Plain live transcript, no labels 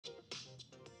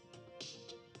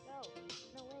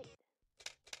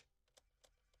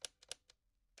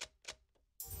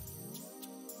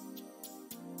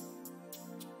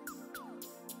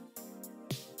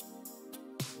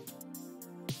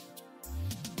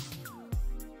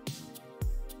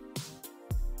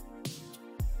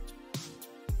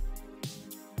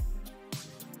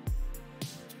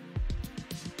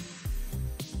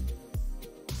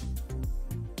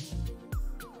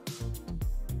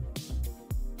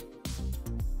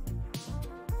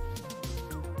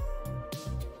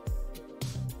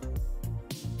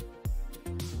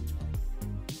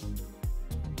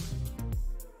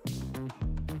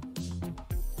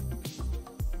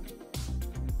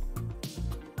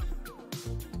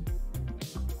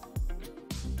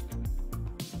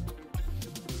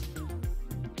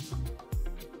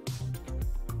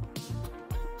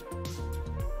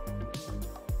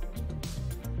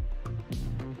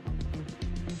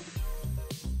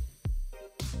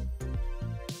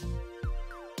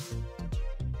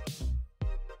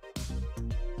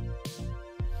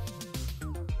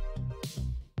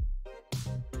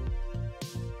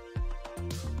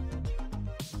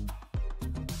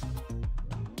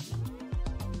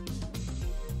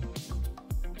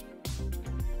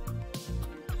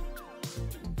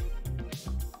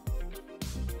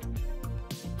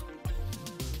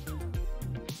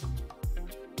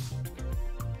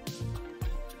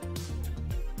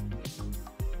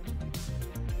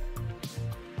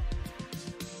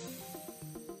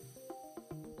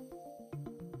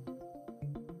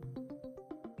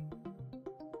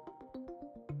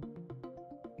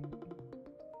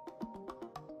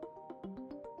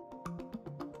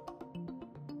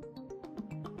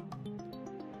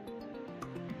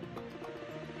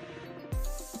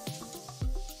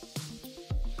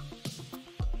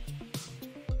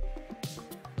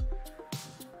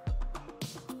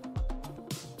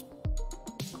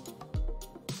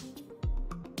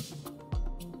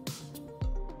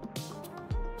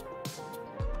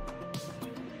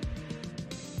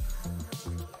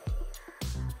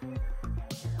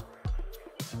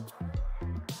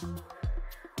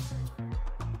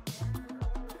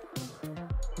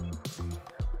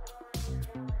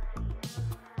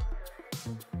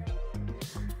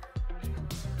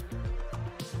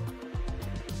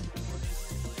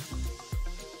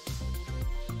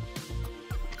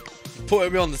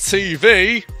putting me on the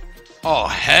TV. Oh,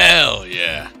 hell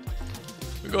yeah.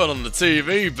 We're going on the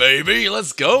TV, baby.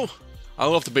 Let's go.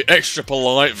 I'll have to be extra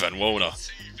polite then, won't I?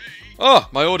 Oh,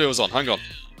 my audio's on. Hang on.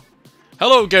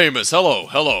 Hello, gamers. Hello,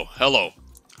 hello, hello.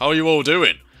 How are you all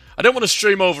doing? I don't want to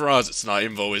stream over Isaac tonight,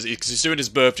 because he's doing his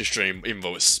birthday stream.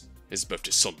 It's his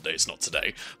birthday's Sunday, it's not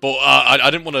today. But I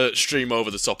didn't want to stream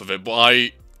over the top of it, but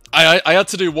I had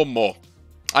to do one more.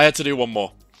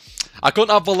 I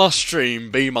couldn't have the last stream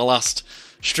be my last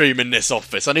stream in this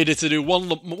office. I needed to do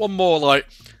one more, like,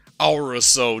 hour or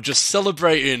so, just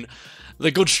celebrating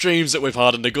the good streams that we've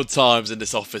had and the good times in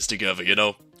this office together, you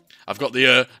know? I've got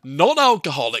the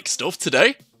non-alcoholic stuff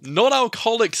today.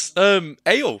 Non-alcoholic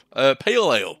ale,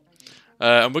 pale ale.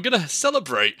 And we're going to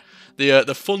celebrate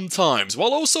the fun times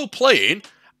while also playing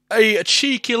a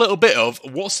cheeky little bit of,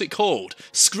 what's it called?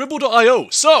 Scribble.io.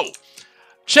 So,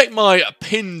 check my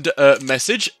pinned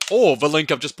message or the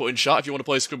link I've just put in chat if you want to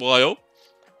play Scribble.io.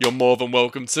 You're more than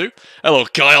welcome to. Hello,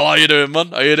 Kyle. How you doing, man?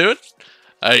 How you doing?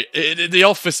 Hey, the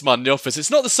office, man. The office. It's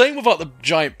not the same without the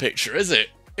giant picture, is it?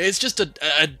 It's just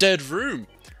a dead room.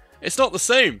 It's not the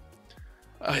same.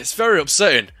 It's very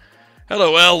upsetting.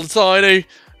 Hello, L, Tiny,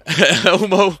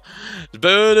 Elmo,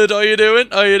 Bernard, how you doing?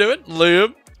 How you doing?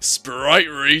 Liam, Sprite,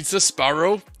 Rita,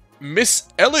 Sparrow, Miss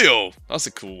Elio. That's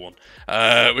a cool one.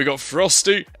 We got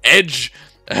Frosty, Edge,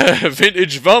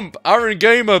 Vintage Vamp, Aaron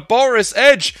Gamer, Boris,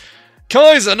 Edge,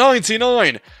 Kaiser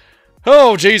 99.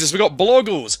 Oh, Jesus, we got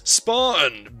Bloggles,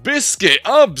 Spartan, Biscuit,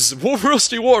 Abs,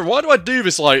 Rusty Water. Why do I do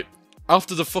this, like,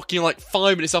 after the fucking, like,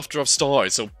 5 minutes after I've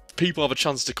started, so people have a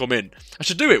chance to come in? I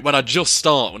should do it when I just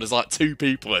start, when there's, like, 2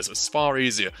 people there, so it's far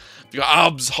easier. You got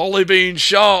Abs, Hollybean,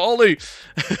 Shah, Ollie.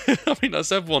 I mean,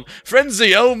 that's everyone.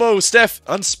 Frenzy, Elmo, Steph,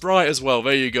 and Sprite as well.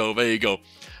 There you go, there you go. A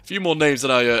few more names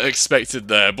than I expected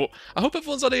there, but I hope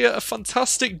everyone's had a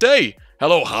fantastic day.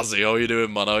 Hello, Hazzy, how you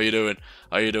doing, man? How you doing?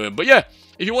 How you doing? But yeah,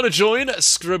 if you want to join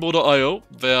Scribble.io,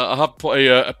 I have put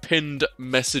a pinned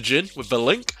message in with the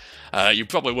link. You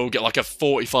probably will get like a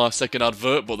 45-second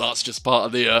advert, but that's just part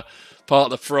of the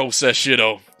process, you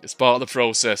know. It's part of the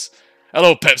process.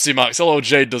 Hello, Pepsi Max. Hello,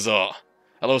 Jade Desert.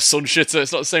 Hello, Sunshitter.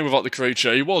 It's not the same without the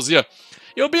creature. He was, yeah.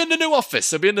 He'll be in the new office.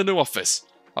 He'll be in the new office.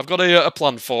 I've got a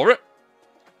plan for it.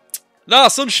 Nah,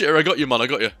 Sunshitter, I got you, man. I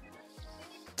got you.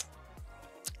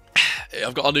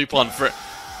 I've got a new plan for it.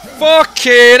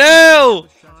 Fucking hell!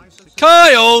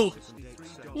 Kyle!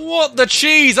 What the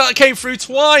cheese? That came through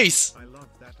twice!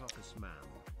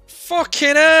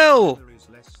 Fucking hell!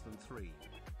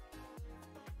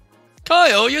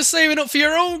 Kyle, you're saving up for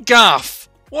your own gaff!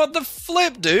 What the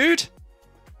flip, dude?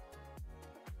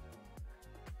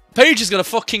 Paige is gonna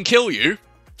fucking kill you.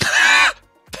 Kyle,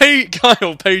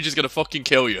 Paige is gonna fucking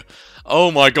kill you.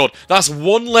 Oh my god, that's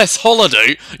one less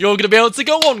holiday you're gonna be able to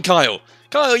go on, Kyle.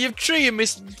 Kyle, you've treated me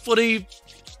bloody...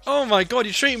 Oh my god,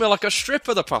 you're treating me like a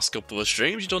stripper the past couple of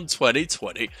streams. You've done 20,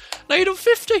 20. Now you've done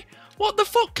 50. What the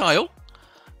fuck, Kyle?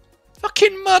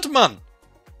 Fucking madman.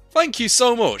 Thank you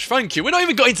so much. Thank you. We're not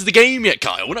even got into the game yet,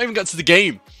 Kyle. We're not even got to the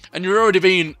game. And you're already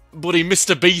being bloody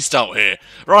Mr. Beast out here.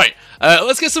 Right,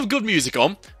 let's get some good music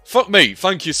on. Fuck me.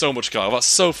 Thank you so much, Kyle. That's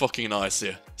so fucking nice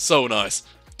here. So nice.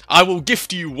 I will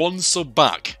gift you 1 sub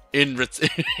back in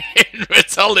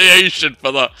retaliation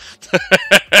for that.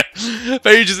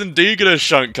 Paige is indeed gonna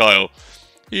shank Kyle.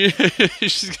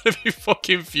 She's gonna be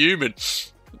fucking fuming.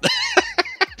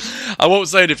 I won't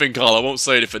say anything, Kyle. I won't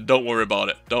say anything. Don't worry about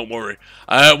it. Don't worry.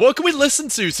 What can we listen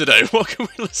to today? What can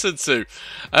we listen to?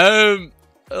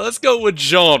 Let's go with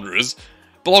genres.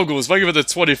 Bloggles, thank you for the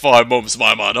 25 months,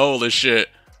 my man. Holy shit.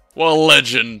 What a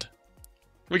legend.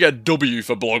 We get W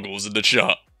for Bloggles in the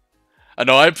chat. I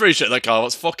know, I appreciate that, Kyle.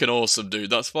 That's fucking awesome, dude.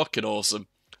 That's fucking awesome.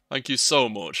 Thank you so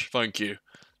much. Thank you.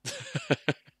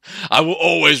 I will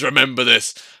always remember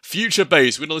this. Future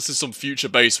bass. We're going to listen to some future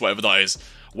bass, whatever that is,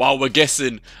 while we're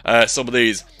guessing some of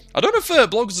these. I don't know if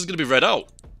Bloggles is going to be read out.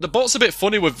 The bot's a bit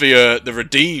funny with the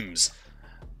redeems.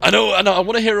 I know, I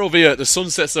want to hear all the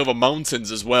sunsets over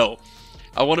mountains as well.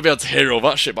 I want to be able to hear all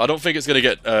that shit, but I don't think it's going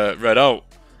to get read out.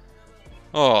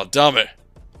 Oh, damn it.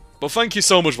 But thank you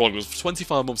so much, Bloggles.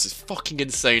 25 months is fucking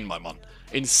insane, my man.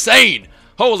 Insane!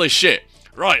 Holy shit.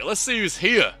 Right, let's see who's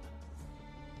here.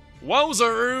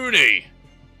 Wowzeroonie.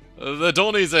 The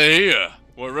Donnies are here.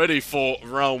 We're ready for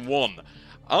round 1.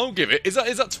 I'll give it... Is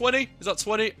that 20? Is that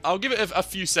 20? I'll give it a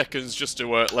few seconds just to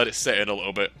let it set in a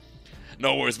little bit.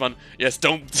 No worries, man. Yes,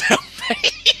 don't tell me.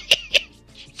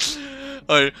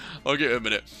 I'll give it a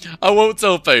minute. I won't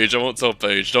tell Paige. I won't tell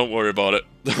Paige. Don't worry about it.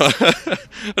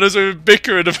 And as we've been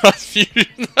bickering about few...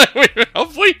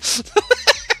 have we?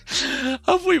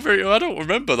 Have we? I don't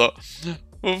remember that.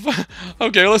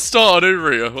 Okay, let's start anew,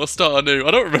 Rhea. Let's start anew.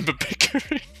 I don't remember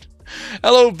bickering.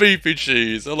 Hello, Beefy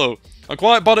Cheese. Hello. I'm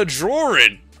quite bad at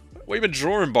drawing. What have you been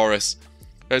drawing, Boris?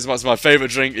 That's my favourite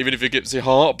drink, even if it gives you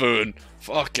heartburn.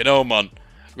 Fucking hell, man.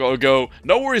 Gotta go.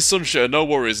 No worries, Sunshine. No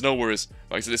worries, no worries.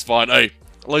 Thanks, it's fine. Hey,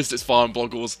 at least it's fine,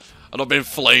 Bloggles. I'm not being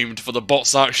flamed for the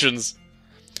bot's actions.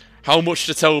 How much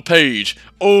to tell Paige?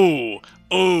 Oh.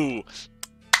 No,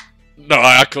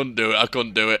 I couldn't do it. I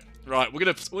couldn't do it. Right, we're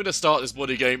gonna start this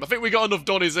bloody game. I think we got enough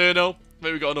Donnies here now. I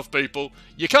think we got enough people.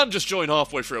 You can just join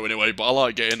halfway through anyway, but I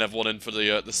like getting everyone in for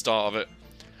the start of it.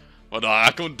 But no,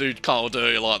 I couldn't do Carl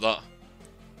dirty like that.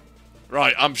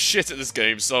 Right, I'm shit at this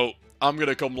game, so I'm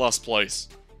gonna come last place.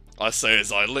 I say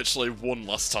as I literally won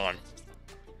last time.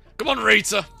 Come on,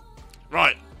 Rita.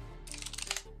 Right.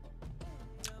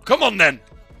 Come on then.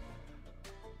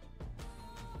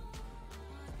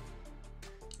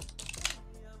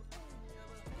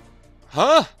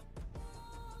 Huh?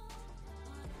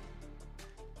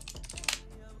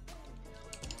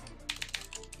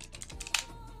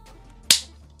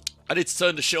 I need to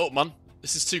turn the shit up, man.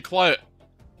 This is too quiet.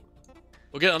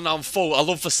 We're getting now full. I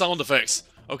love the sound effects.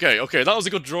 Okay, that was a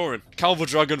good drawing. Calvo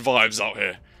Dragon vibes out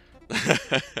here.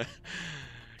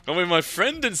 I mean, my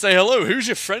friend didn't say hello. Who's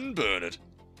your friend, Bernard?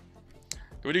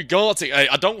 Can we do Gartic? Hey,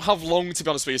 I don't have long, to be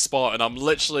honest with you, Spartan. I'm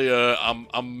literally,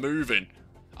 I'm moving.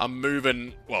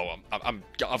 Well,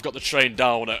 I've got the train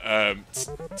down at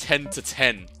 10 to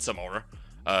 10 tomorrow.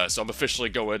 So I'm officially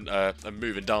going and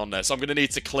moving down there. So I'm gonna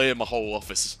need to clear my whole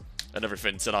office and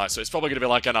everything tonight. So it's probably gonna be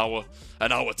like an hour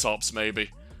tops maybe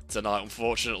tonight,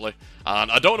 unfortunately. And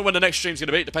I don't know when the next stream's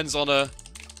gonna be. It depends on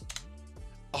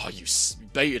Oh, you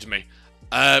baited me.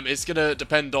 It's gonna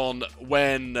depend on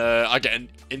when I get an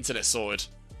internet sorted.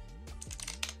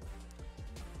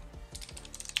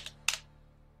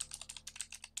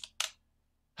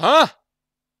 Huh?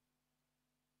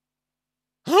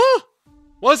 Huh?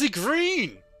 Why is he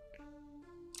green?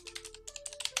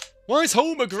 Why is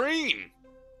Homer green?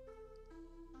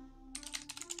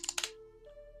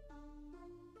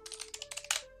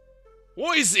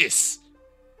 What is this?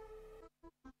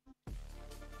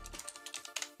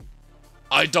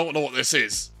 I don't know what this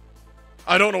is.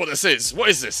 I don't know what this is. What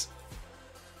is this?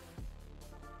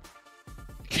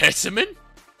 Ketamine?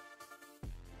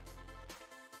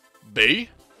 B?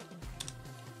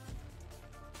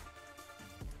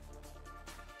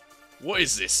 What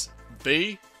is this?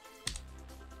 B?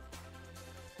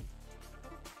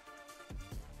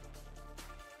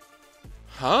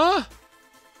 Huh?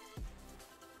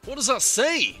 What does that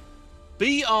say?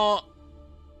 BR...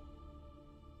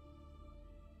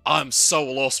 I'm so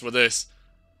lost with this.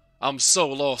 I'm so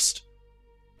lost.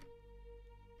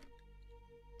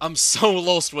 I'm so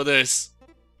lost with this.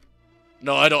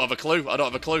 No, I don't have a clue. I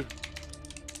don't have a clue.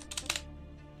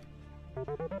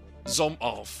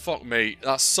 Oh, fuck me.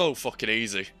 That's so fucking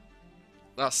easy.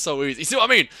 That's so easy. You see what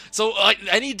I mean? So, like,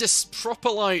 any proper,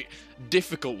 like,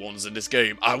 difficult ones in this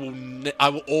game, I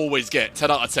will always get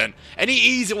 10 out of 10. Any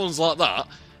easy ones like that,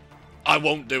 I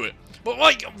won't do it. But,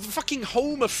 like, fucking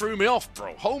Homer threw me off,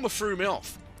 bro. Homer threw me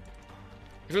off.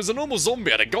 If it was a normal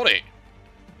zombie, I'd have got it.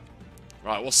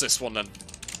 Right, what's this one, then?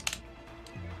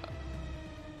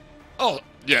 Oh,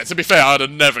 yeah, to be fair, I'd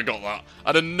have never got that.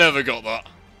 I'd have never got that.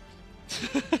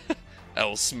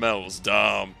 Hell smells,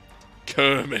 damn.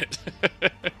 Kermit.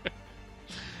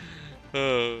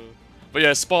 But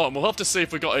yeah, Spartan, we'll have to see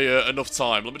if we got enough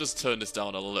time. Let me just turn this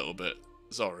down a little bit.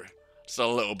 Sorry. Just a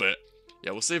little bit.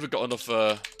 Yeah, we'll see if we've got enough,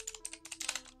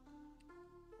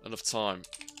 enough time.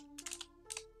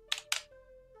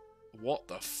 What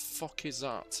the fuck is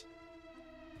that?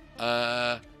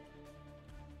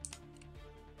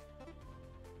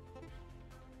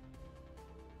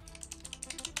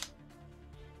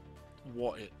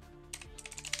 What it...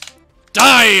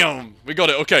 Damn! We got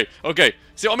it, okay, okay.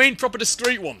 See what I mean? Proper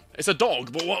discreet one. It's a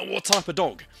dog, but what type of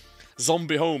dog?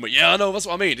 Zombie Homer. Yeah, I know, that's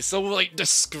what I mean. It's so, like,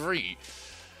 discreet.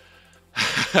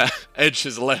 Edge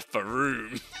has left the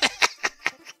room.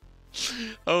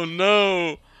 Oh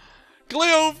no!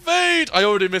 Cleo Fade! I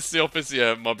already missed the office,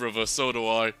 yeah, my brother, so do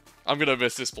I. I'm gonna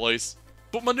miss this place.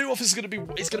 But my new office is gonna be,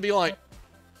 it's gonna be like,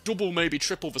 double, maybe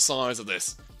triple the size of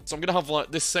this. So I'm gonna have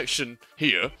like this section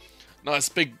here. Nice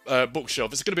big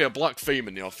bookshelf. It's gonna be a black theme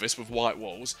in the office with white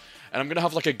walls. And I'm gonna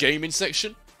have like a gaming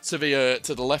section to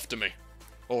the left of me.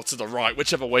 Or to the right,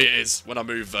 whichever way it is when I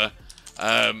move there.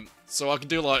 So I can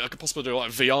do like, I could possibly do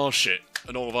like VR shit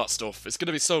and all of that stuff. It's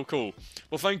gonna be so cool.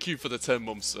 Well, thank you for the 10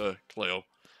 months, Cleo.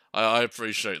 I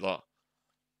appreciate that.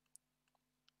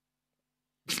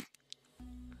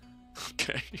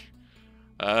 Okay.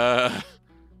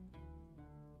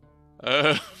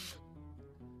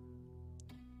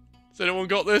 Has anyone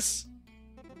got this?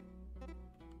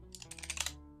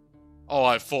 Oh,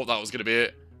 I thought that was going to be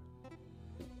it.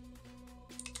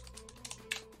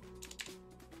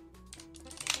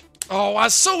 Oh,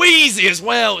 that's so easy as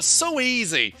well. It's so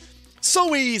easy.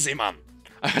 So easy, man.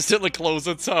 I accidentally closed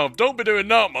the tab. Don't be doing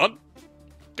that, man.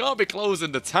 Can't be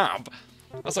closing the tab.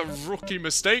 That's a rookie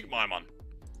mistake, my man.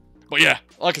 But yeah,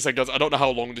 like I said, guys, I don't know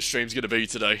how long the stream's going to be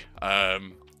today.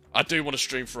 I do want to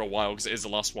stream for a while because it is the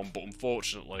last one, but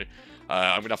unfortunately,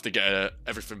 I'm going to have to get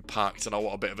everything packed, and I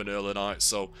want a bit of an early night,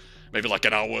 so maybe like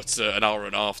an hour to an hour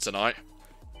and a half tonight.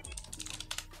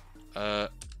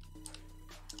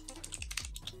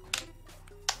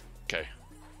 Okay.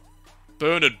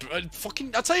 Bernard,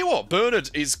 fucking, I tell you what, Bernard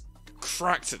is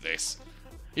cracked at this.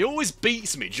 He always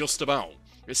beats me just about.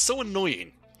 It's so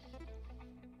annoying.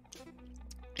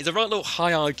 He's a right little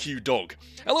high IQ dog.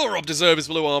 Hello, Rob Deserves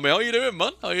Blue Army. How you doing,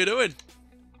 man? How you doing?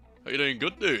 How you doing?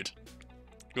 Good, dude.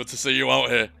 Good to see you out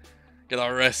here. Get that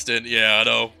rest in. Yeah, I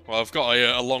know. Well, I've got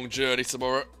a long journey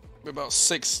tomorrow. About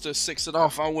 6 to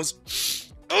 6.5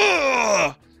 hours.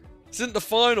 Ugh! It's in the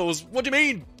finals. What do you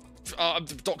mean,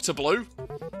 Dr. Blue?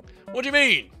 What do you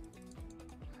mean?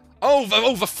 Oh,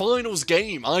 the finals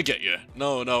game. I get you.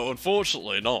 No,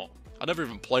 unfortunately not. I never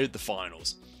even played the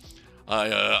finals.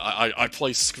 I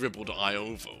play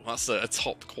Scribble.io though. That's a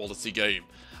top quality game.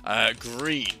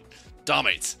 Green. Damn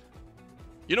it.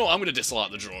 You know what? I'm going to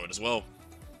dislike the drawing as well.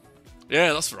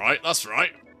 Yeah, that's right. That's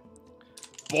right.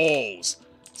 Balls.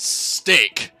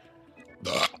 Stick.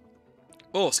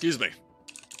 Oh, excuse me.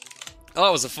 That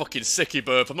was a fucking sicky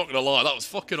burp. I'm not going to lie. That was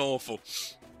fucking awful.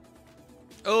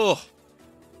 Oh.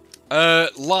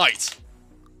 Light.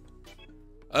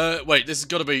 Wait, this has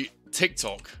got to be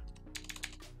TikTok.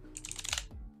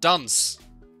 Dance.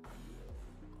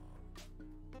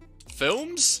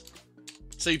 Films?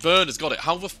 See, Bernard's got it.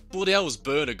 How the bloody hell has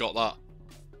Bernard got that?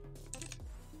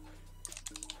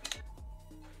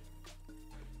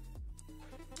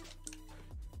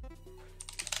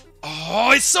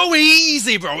 Oh, it's so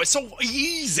easy, bro. It's so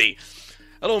easy.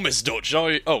 Hello, Miss Dutch.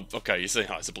 Oh, okay. You say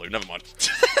hi. It's a blue. Never mind.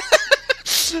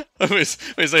 He's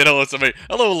saying hello to me.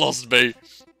 Hello, Lost Bee.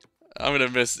 I'm gonna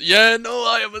miss. Yeah, no,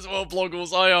 I am as well,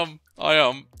 Bloggles. I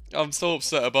am. I'm so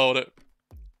upset about it.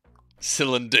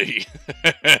 Cylind D.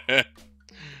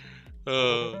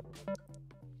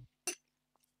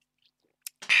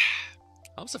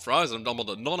 I'm surprised I'm on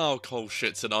the non-alcohol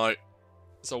shit tonight.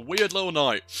 It's a weird little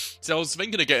night. See, I was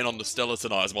thinking of getting on the Stella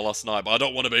tonight as well last night, but I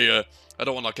don't want to be I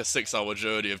don't want like a 6-hour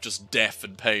journey of just death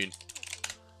and pain.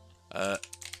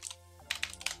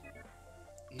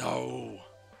 No.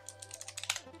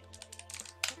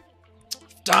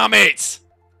 Damn it!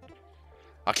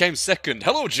 I came second.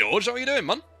 Hello, George. How are you doing,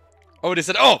 man? Oh, they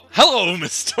said, oh, hello,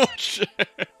 Miss Dutch.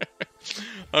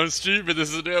 I'm stupid.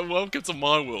 This is welcome to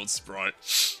my world, Sprite.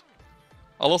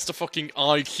 I lost a fucking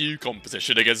IQ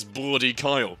competition against bloody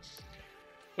Kyle.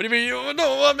 What do you mean? Oh,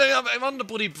 no, I'm on the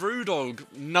bloody Brewdog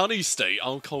nanny state,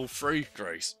 alcohol-free,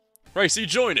 Grace. Grace, are you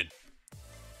joining?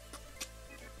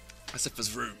 As if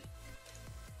there's room.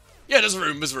 Yeah, there's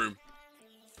room.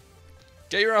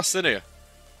 Get your ass in here.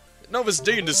 No, there's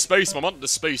D in the space, man. The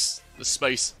space.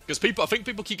 Because I think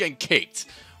people keep getting kicked.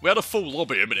 We had a full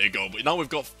lobby a minute ago, but now we've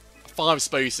got 5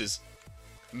 spaces.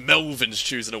 Melvin's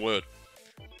choosing a word.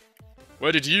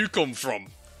 Where did you come from?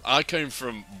 I came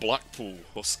from Blackpool,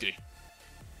 Husky.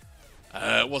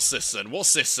 What's this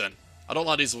then? I don't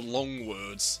like these long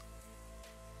words.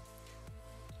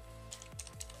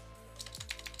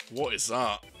 What is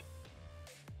that?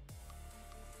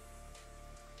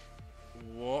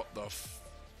 What the f...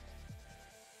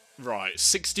 Right,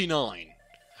 69.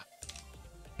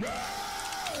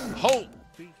 Oh!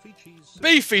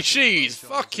 Beefy cheese!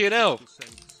 Fucking hell!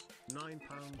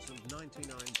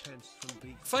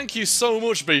 Thank you so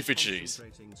much, Beefy cheese.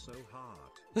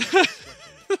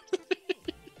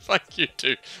 Thank you,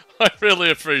 dude. I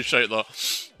really appreciate that.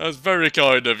 That's very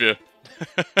kind of you.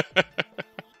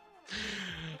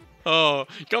 Oh,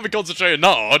 you can't be concentrating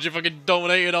that hard. You fucking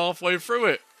dominated halfway through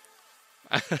it.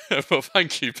 But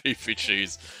thank you, Beefy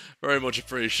cheese. Very much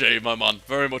appreciated, my man.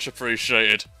 Very much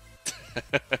appreciated.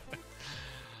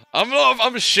 I'm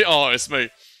a shit artist, mate.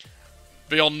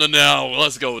 Beyond the now.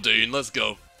 Let's go, Dean. Let's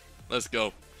go.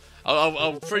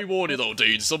 I'll pre-warn you though,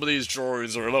 Dean. Some of these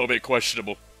drawings are a little bit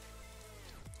questionable.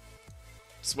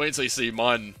 Just wait until you see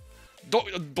mine.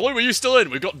 Blue, are you still in?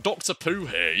 We've got Dr. Pooh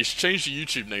here. You should change your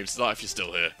YouTube name to that if you're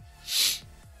still here.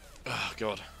 Oh,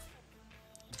 God.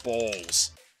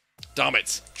 Balls. Damn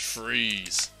it.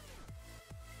 Trees.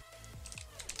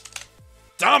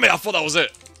 Damn it, I thought that was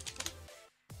it.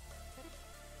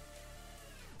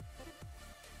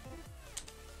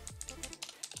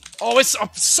 Oh, it's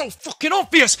so fucking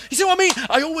obvious! You see what I mean?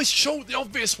 I always show the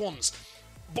obvious ones.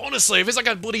 But honestly, if it's like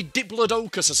a bloody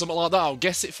Diplodocus or something like that, I'll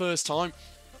guess it first time.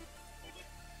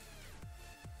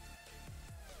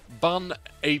 Ban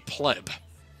a pleb.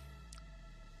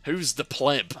 Who's the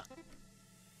pleb?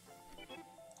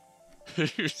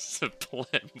 Who's the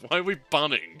pleb? Why are we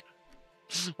banning?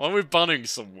 Why are we banning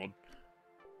someone?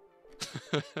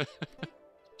 I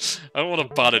don't want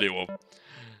to ban anyone.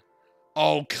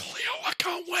 Oh, Cleo, I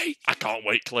can't wait. I can't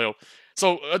wait, Cleo.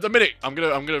 So at the minute, I'm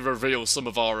gonna reveal some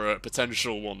of our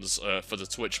potential ones for the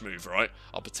Twitch move, right?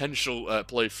 Our potential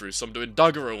playthrough. So I'm doing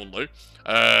dagger only,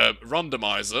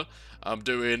 randomizer. I'm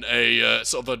doing a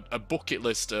sort of a bucket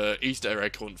list Easter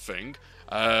egg hunt thing.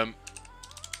 Oh,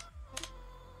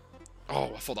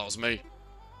 I thought that was me.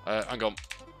 Hang on.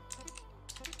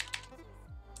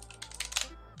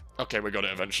 Okay, we got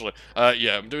it eventually.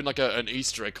 Yeah, I'm doing like an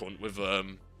Easter egg hunt with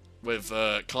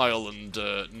Kyle and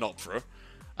Nopra.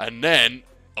 And then,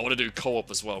 I want to do co-op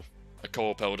as well. A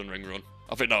co-op Elden Ring run.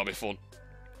 I think that'll be fun.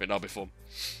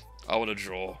 I want to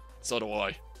draw. So do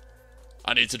I.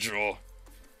 I need to draw.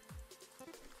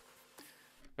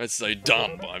 Let's say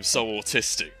done, but I'm so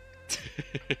autistic.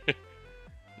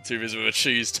 Too busy with a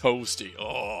cheese toasty.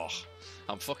 Oh,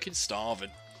 I'm fucking starving.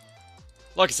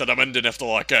 Like I said, I'm ending after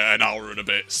like an hour and a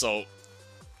bit, so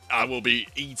I will be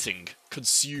eating,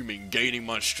 consuming, gaining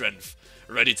my strength,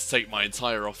 ready to take my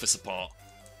entire office apart.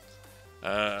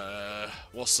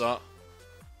 What's that?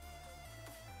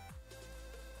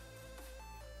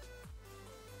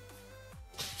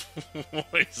 What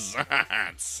is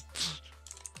that?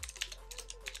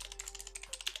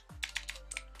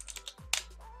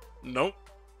 Nope.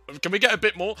 Can we get a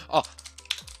bit more? Oh.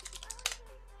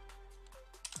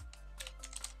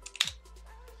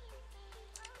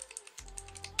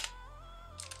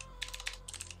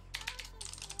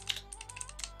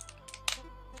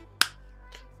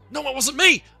 No, it wasn't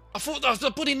me! I thought that was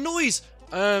a bloody noise!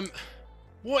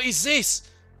 What is this?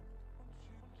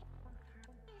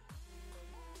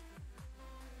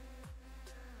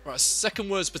 Right, second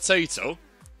word's potato.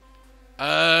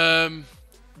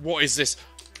 What is this?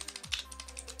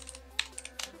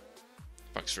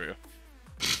 Thanks, Rita.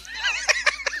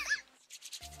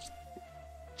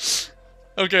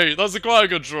 Okay, that's quite a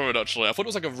good drawing, actually. I thought it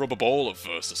was like a rubber ball at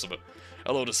first or something.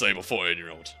 Hello, disabled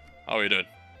 14-year-old. How are you doing?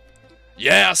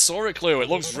 Yeah, I saw it, Cleo. It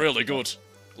looks really good.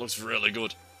 Looks really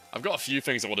good. I've got a few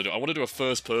things I want to do. I want to do a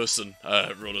first-person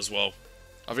run as well.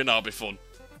 I think that'll be fun.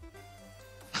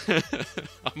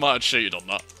 I might have cheated on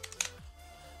that.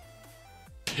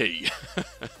 P.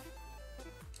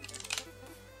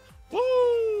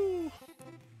 Woo!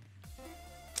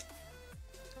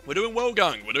 We're doing well,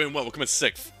 gang. We're doing well. We're coming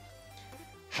 6th.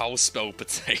 How spell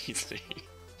potato?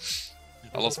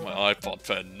 I lost my iPod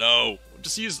pen. No.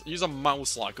 Just use a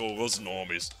mouse like all us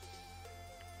normies.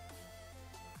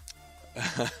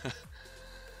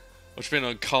 What you been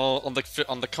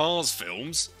on the Cars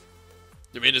films?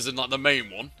 You mean as in like the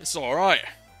main one? It's alright.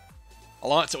 I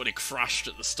liked it when it crashed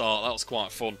at the start, that was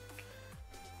quite fun.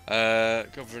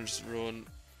 Governance run,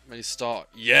 may start.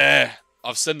 Yeah!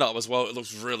 I've seen that as well, it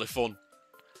looks really fun.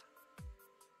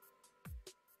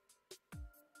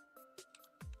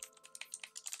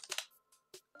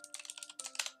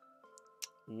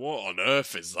 What on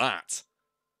earth is that?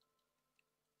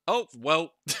 Oh,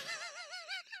 well.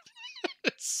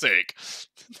 Sick.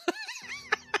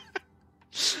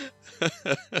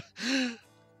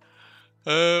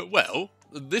 Well,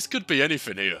 this could be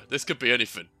anything here. This could be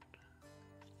anything.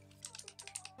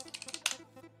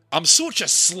 I'm such a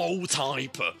slow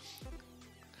typer.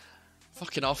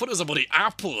 Fucking hell, I thought it was a bloody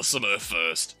apple or something at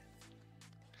first.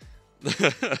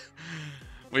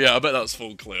 Well, yeah, I bet that's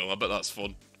fun, Cleo. I bet that's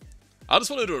fun. I just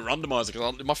want to do a randomizer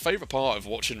because my favourite part of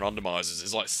watching randomizers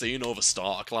is like seeing all the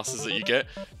starter classes that you get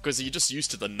because you're just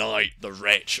used to the knight, the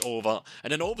wretch, all that,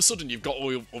 and then all of a sudden you've got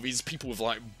all these people with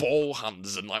like ball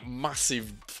hands and like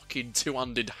massive fucking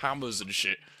two-handed hammers and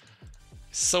shit.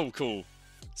 It's so cool.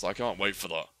 So I can't wait for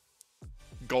that.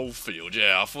 Goldfield,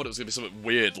 yeah, I thought it was gonna be something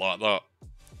weird like that.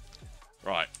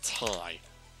 Right, tie,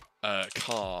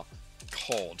 car,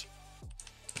 cod,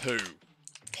 poo,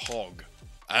 pog,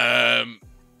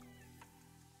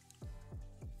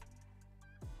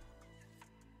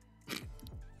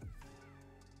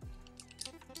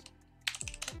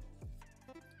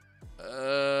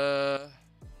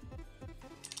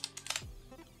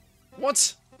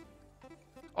 what?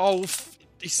 Oh,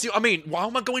 you see what I mean? Why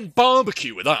am I going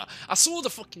barbecue with that? I saw the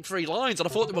fucking 3 lines and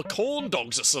I thought they were corn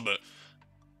dogs or something.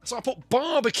 So I put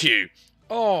barbecue.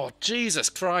 Oh, Jesus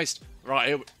Christ. Right,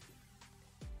 here we...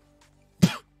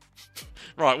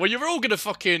 Right, well, you're all gonna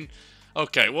fucking...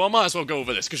 Okay, well I might as well go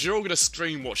over this, because you're all going to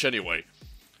screen watch anyway.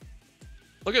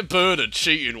 Look at Bernard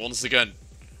cheating once again.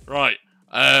 Right,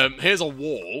 here's a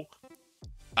wall,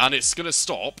 and it's going to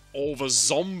stop all the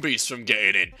zombies from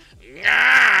getting in.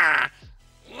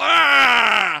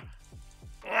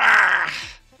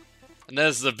 And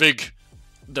there's the big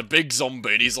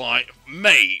zombie, and he's like,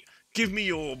 mate, give me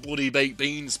your bloody baked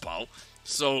beans, pal.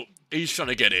 So he's trying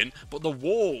to get in, but the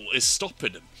wall is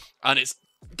stopping him. And it's,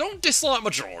 don't dislike my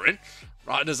drawing.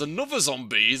 Right, there's another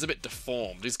zombie, he's a bit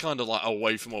deformed. He's kind of like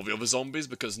away from all the other zombies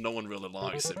because no one really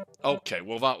likes him. Okay,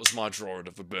 well that was my drawing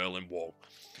of the Berlin Wall.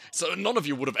 So none of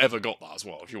you would have ever got that as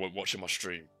well if you weren't watching my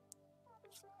stream.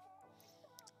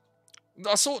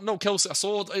 I saw, no, Kelsey, I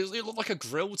saw, it looked like a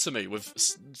grill to me with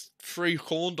 3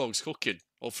 corn dogs cooking.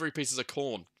 Or 3 pieces of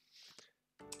corn.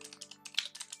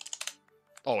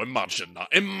 Oh, imagine that.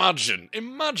 Imagine.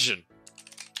 Imagine.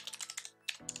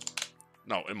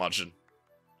 No, imagine.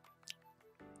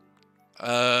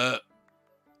 Oh,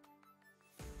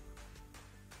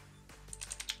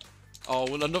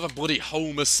 well, another bloody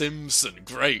Homer Simpson.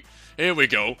 Great. Here we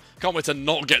go. Can't wait to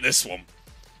not get this one.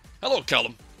 Hello,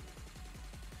 Callum.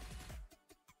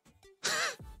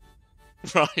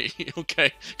 Right,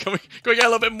 okay. Can we get a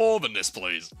little bit more than this,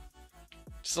 please?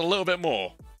 Just a little bit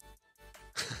more.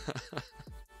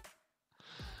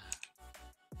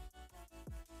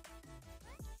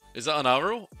 Is that an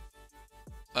arrow?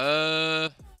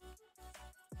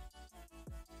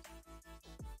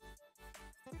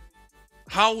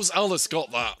 How's Alice got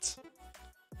that?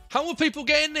 How are people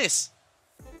getting this?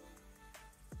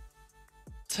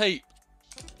 Tape.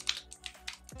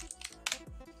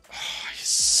 Oh, he's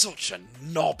such a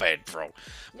knobhead, bro.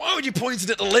 Why would you point it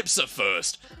at the lips at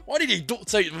first? Why did he duct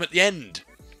tape them at the end?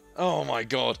 Oh my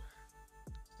god.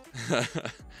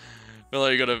 Well,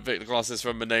 you gotta pick the classes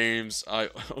from the names.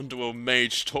 Underworld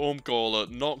Mage, Stormcaller,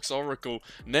 Nox Oracle,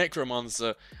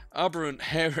 Necromancer, Aberrant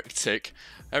Heretic,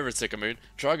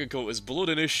 Dragon Cultist, Blood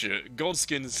Initiate,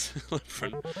 Godskin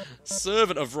Celebrant,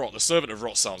 Servant of Rot. The Servant of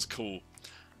Rot sounds cool.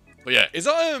 But yeah, is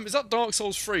that Dark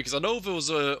Souls 3? Because I know there was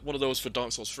one of those for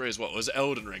Dark Souls 3 as well. Or is it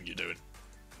Elden Ring you're doing?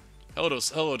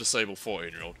 Hello, Disabled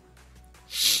 14-year-old.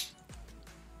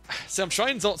 See, I'm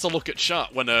trying not to look at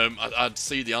chat when I'd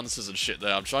see the answers and shit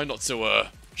there. I'm trying not to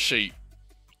cheat.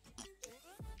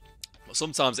 But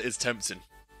sometimes it is tempting.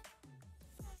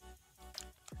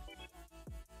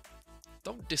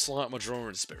 Don't dislike my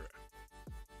drawing spirit.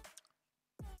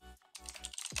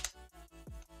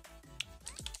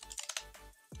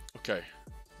 Okay,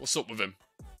 what's up with him?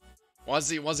 Why's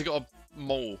he got a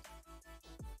mole?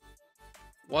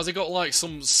 Why's he got like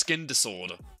some skin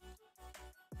disorder?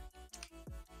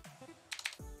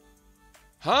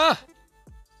 Huh?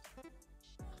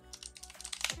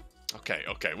 Okay,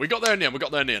 we got there in the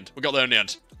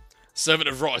end, Servant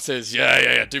of Rot it is.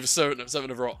 Yeah. Do the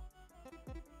Servant of Rot.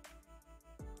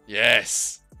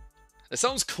 Yes. It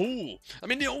sounds cool. I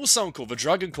mean, they all sound cool. The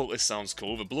Dragon Cultist sounds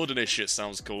cool. The Blood Initiate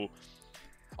sounds cool.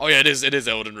 Oh yeah, it is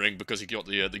Elden Ring because you got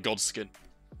the god skin.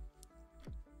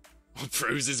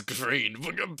 Bruise is green.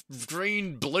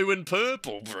 Green, blue, and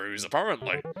purple Bruise,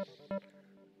 apparently.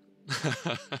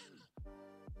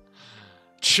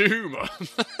 Tumor.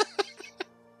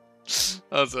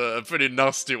 That's a pretty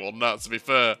nasty one, that, to be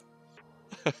fair.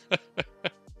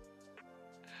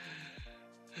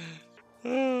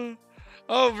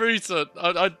 Oh, Rita,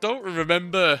 I don't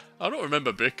remember. I don't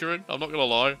remember bickering. I'm not gonna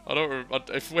lie.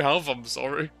 If we have, I'm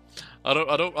sorry. I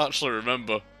don't actually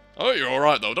remember. Oh, you're all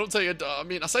right though. Don't take it. I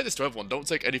mean, I say this to everyone. Don't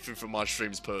take anything from my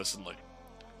streams personally.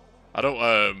 I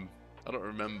don't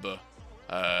remember.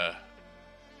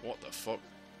 What the fuck?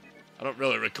 I don't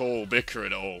really recall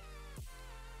bickering at all.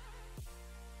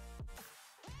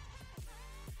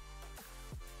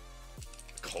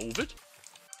 COVID?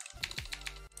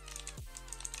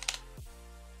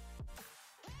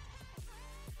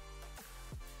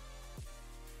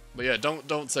 But yeah,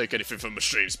 don't take anything from my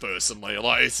streams personally.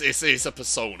 Like it's a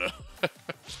persona,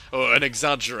 or an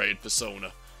exaggerated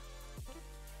persona.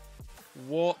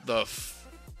 What the f?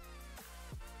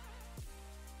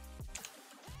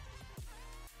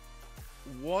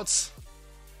 What?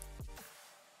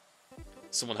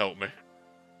 Someone help me.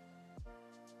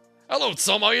 Hello,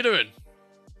 Tom. How you doing?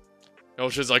 Oh,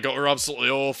 shiz, I got her absolutely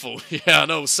awful. Yeah,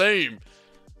 no, same.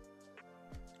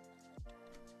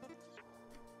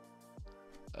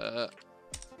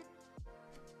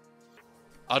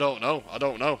 I don't know. I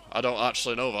don't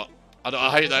actually know that.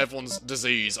 I hate that everyone's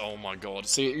disease. Oh my god.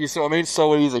 See, you see what I mean?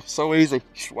 So easy. So easy.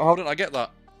 How didn't I get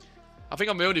that? I think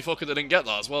I'm the only fucker that didn't get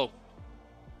that as well.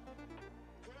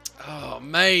 Oh,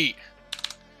 mate.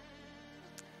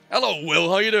 Hello,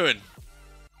 Will. How you doing?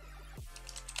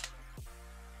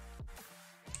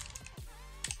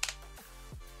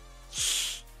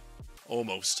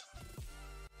 Almost.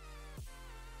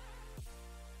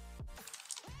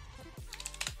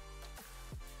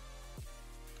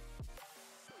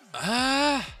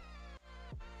 Ah.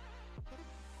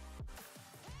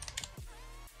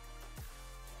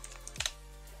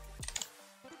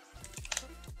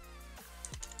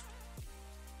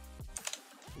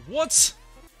 What?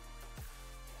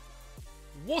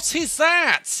 What is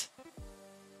that?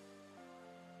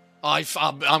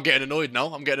 I'm getting annoyed now.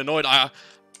 I'm getting annoyed.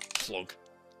 Plug.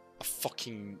 I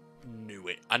fucking knew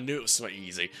it. I knew it was something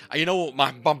easy. And you know what?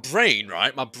 My brain,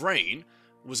 right? My brain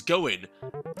was going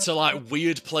to, like,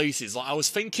 weird places. Like, I was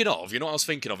thinking of, you know what I was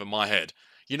thinking of in my head?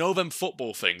 You know them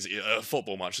football things,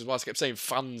 football matches, why I kept saying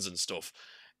fans and stuff.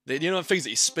 You know things that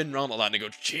you spin around like that and they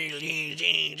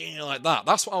go like that?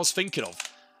 That's what I was thinking of.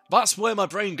 That's where my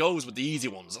brain goes with the easy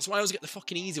ones. That's why I always get the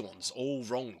fucking easy ones all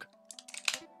wrong.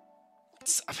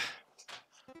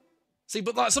 See,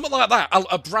 but like something like that,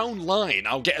 a brown line,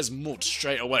 I'll get as mud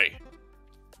straight away.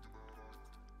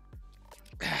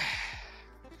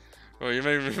 Well, you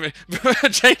made me...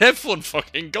 Jane, everyone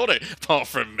fucking got it, apart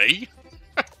from me.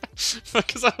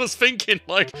 Because I was thinking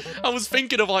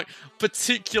of, like,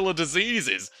 particular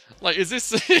diseases. Like, is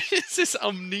this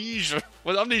amnesia?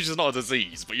 Well, amnesia's not a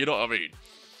disease, but you know what I mean.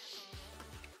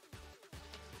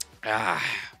 Ah,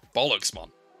 bollocks, man.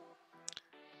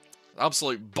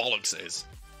 Absolute bollocks it is.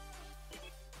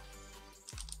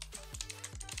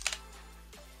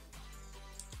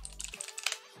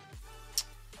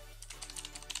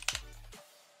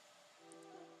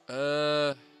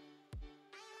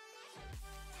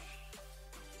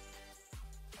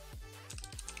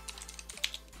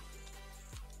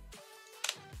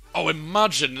 Oh,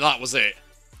 imagine that was it.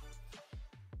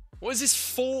 What is this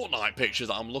Fortnite picture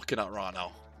that I'm looking at right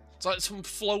now? It's like some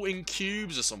floating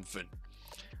cubes or something.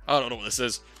 I don't know what this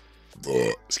is.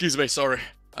 Excuse me, sorry.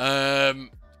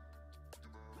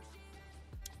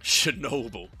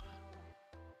 Chernobyl.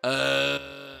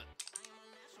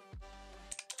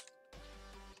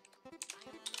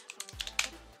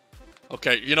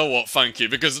 Okay, you know what? Thank you,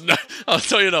 because I'll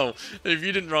tell you now, if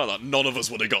you didn't write that, none of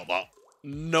us would have got that.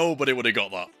 Nobody would have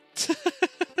got that.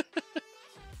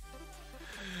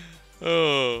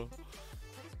 Oh.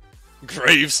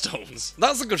 Gravestones.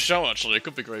 That's a good show, actually. It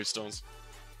could be gravestones.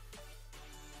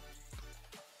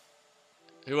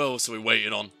 Who else are we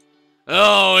waiting on?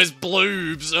 Oh, it's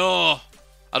Bloobs. Oh.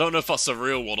 I don't know if that's a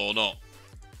real one or not.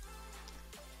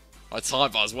 I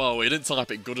typed that as well. We didn't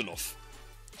type it good enough.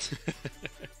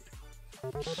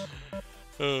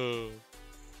 Oh.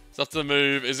 Is that the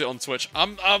move? Is it on Twitch?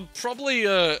 I'm probably,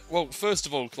 well, first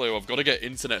of all, Cleo, I've got to get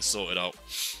internet sorted out.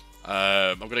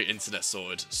 I've got to get internet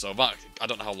sorted, so that, I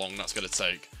don't know how long that's going to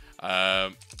take.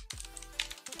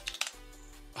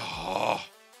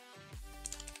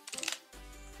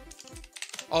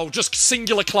 Oh, just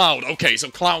singular cloud. Okay, so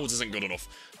clouds isn't good enough.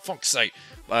 Fuck's sake.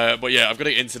 But yeah, I've got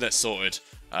to get internet sorted.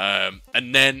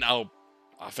 And then I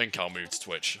think I'll move to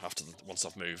Twitch once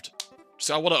I've moved.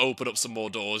 So I want to open up some more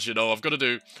doors, you know. I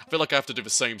feel like I have to do the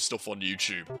same stuff on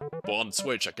YouTube, but on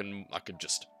Twitch I can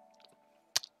just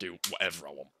do whatever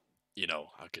I want. You know,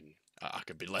 I can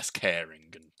be less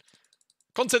caring, and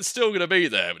content's still gonna be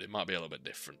there, but it might be a little bit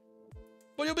different.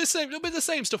 But it'll be the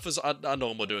same stuff as I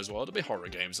normally do as well. It'll be horror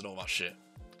games and all that shit.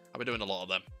 I'll be doing a lot of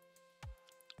them.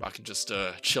 I can just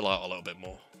chill out a little bit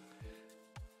more.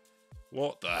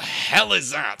 What the hell is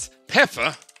that?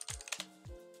 Pepper?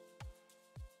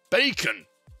 Bacon?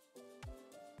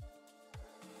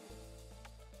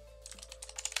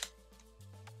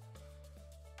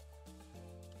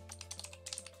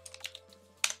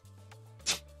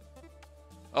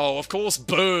 Oh, of course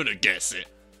Burner gets it.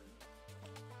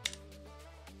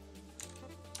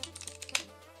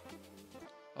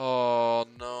 Oh,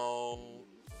 no.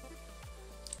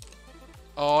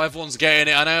 Oh, everyone's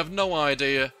getting it, and I have no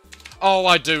idea. Oh,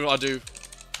 I do know what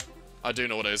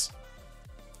it is.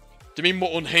 Do you mean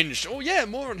more unhinged? Oh, yeah,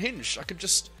 more unhinged. I could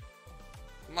just...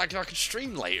 Like, I could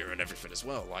stream later and everything as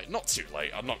well. Like, not too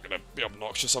late. I'm not going to be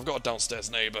obnoxious. I've got a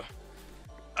downstairs neighbour.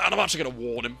 And I'm actually going to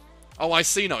warn him. Oh, I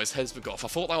see now his head's been got off. I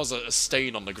thought that was a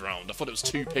stain on the ground. I thought it was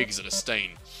two pigs and a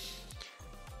stain.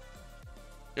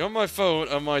 You're on my phone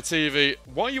and my TV.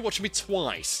 Why are you watching me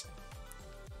twice?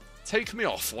 Take me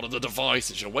off one of the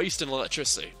devices. You're wasting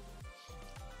electricity.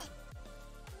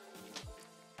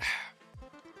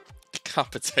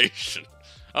 Decapitation.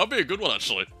 That'll be a good one,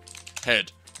 actually.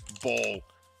 Head. Ball.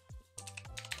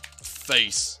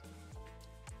 Face.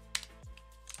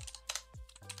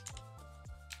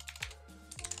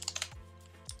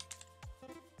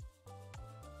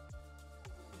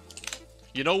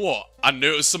 You know what? I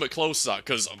knew it was something close to that,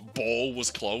 because ball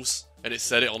was close. And it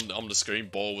said it on the screen,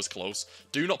 ball was close.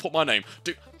 Do not put my name.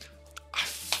 Do...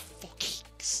 fucking...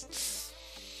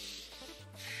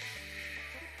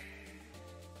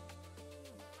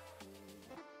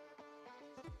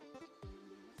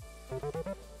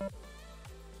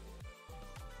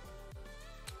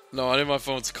 No, I need my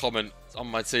phone to comment on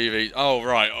my TV. Oh,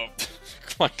 right. Oh,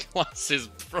 my glasses,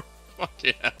 bro.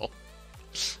 Fucking hell.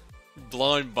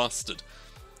 Blind bastard.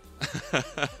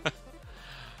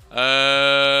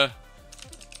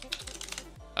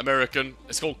 American.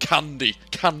 It's called Candy.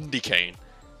 Candy cane.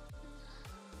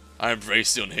 I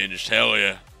embrace the unhinged. Hell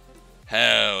yeah.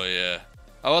 Hell yeah.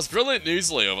 Oh, that's brilliant news,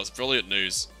 Leo. That's brilliant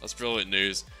news. That's brilliant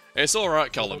news. It's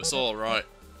alright, Callum. It's alright.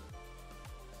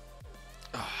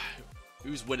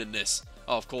 Who's winning this?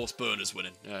 Oh, of course, Burner's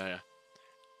winning. Yeah.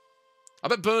 I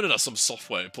bet Burner has some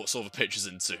software it puts all the pictures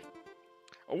into.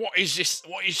 What is this?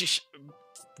 What is this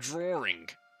drawing,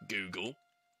 Google?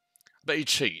 I bet he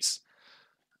cheats.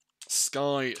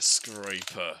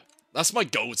 Skyscraper. That's my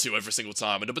go-to every single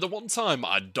time. But the one time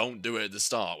I don't do it at the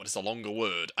start, when it's a longer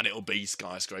word, and it'll be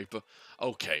skyscraper.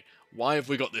 Okay, why have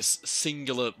we got this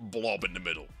singular blob in the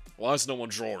middle? Why is no one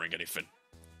drawing anything?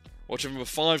 Watching number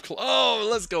 5. Oh,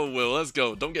 let's go, Will. Let's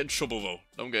go. Don't get in trouble, though.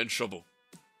 Don't get in trouble.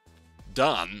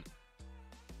 Dan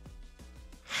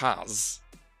has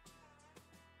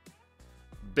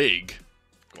big...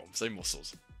 Go on, say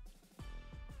muscles.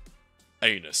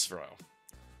 Anus, right.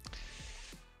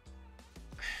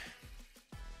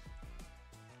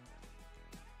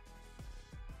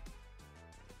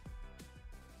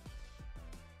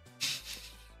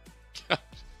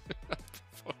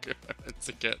 Fucking meant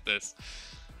to get this.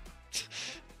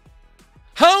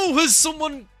 How has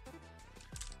someone...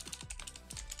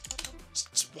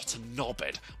 What a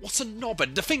knobhead. What a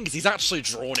knobhead. The thing is, he's actually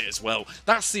drawn it as well.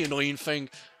 That's the annoying thing.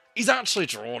 He's actually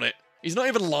drawn it. He's not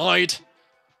even lied.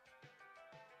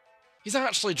 He's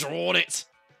actually drawn it.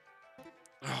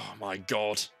 Oh my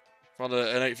god. Found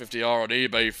an 850R on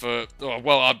eBay for... Oh,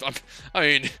 well, I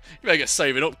mean, you better get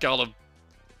saving up, Callum.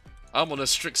 I'm on a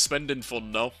strict spending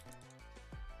fund now.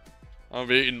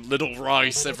 I'm eating little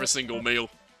rice every single meal.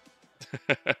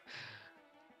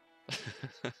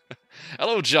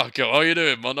 Hello, Jocko. How you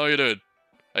doing, man? How you doing?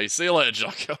 Hey, see you later,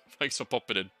 Jocko. Thanks for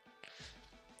popping in.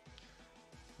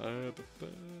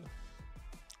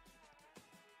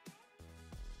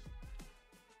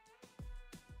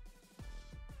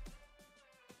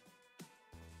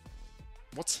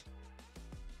 What?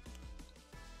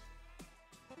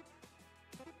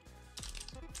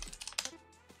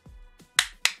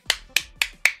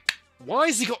 Why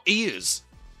has he got ears?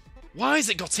 Why has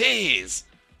it got ears?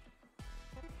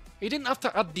 He didn't have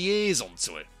to add the ears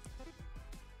onto it.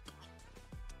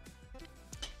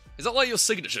 Is that like your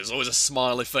signature is always a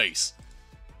smiley face?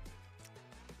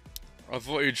 I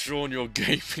thought you'd drawn your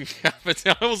gaming habit.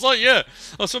 I was like, yeah.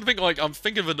 I was trying to think, like, I'm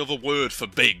thinking of another word for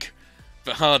big.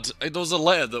 That had... There was a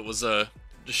letter that was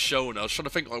just shown. I was trying to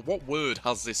think, like, what word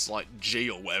has this, like, G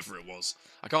or whatever it was?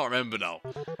 I can't remember now.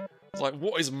 It's like,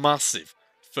 what is massive?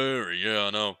 Furry, yeah, I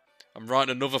know. I'm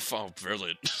writing another... Oh,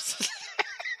 brilliant.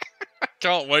 I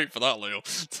can't wait for that, Leo.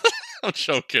 I'm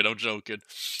joking, I'm joking.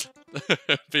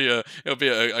 It'll be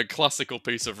a classical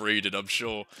piece of reading, I'm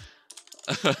sure.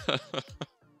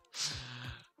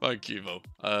 Thank you, though.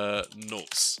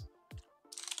 Nuts.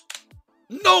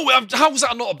 No! How's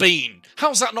that not a bean?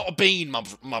 How's that not a bean,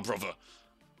 my brother?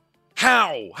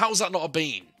 How? How's that not a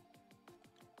bean?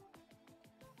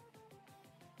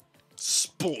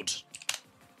 Spud.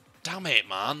 Damn it,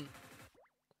 man.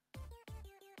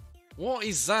 What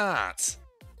is that?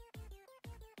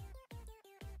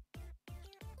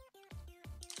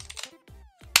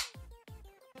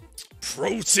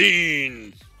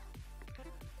 Protein!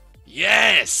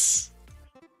 Yes!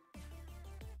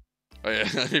 Oh,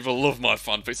 yeah, people love my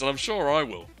fanfics, and I'm sure I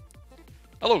will.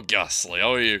 Hello, Ghastly.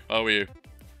 How are you? How are you?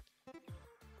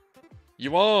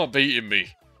 You are beating me,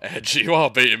 Edge. You are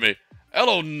beating me.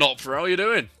 Hello, Nopra. How are you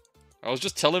doing? I was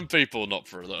just telling people,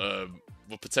 Nopra, that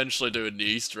we're potentially doing the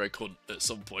Easter egg hunt at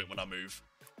some point when I move.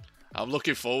 I'm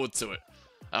looking forward to it.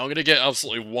 I'm going to get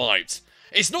absolutely wiped.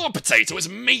 It's not a potato, it's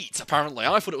meat, apparently.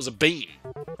 I thought it was a bean.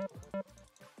 But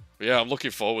yeah, I'm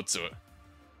looking forward to it.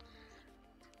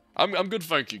 I'm good,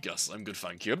 thank you, Gus. I'm good,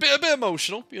 thank you. A bit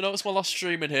emotional, you know. It's my last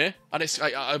stream in here, and it's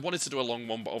I wanted to do a long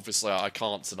one, but obviously I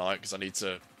can't tonight because I need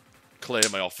to clear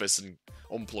my office and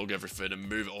unplug everything and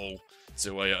move it all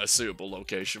to a suitable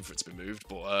location for it to be moved.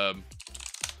 But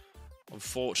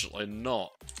unfortunately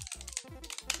not.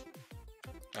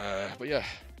 But yeah,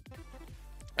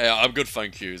 I'm good,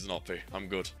 thank you, Znoppy. I'm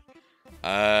good.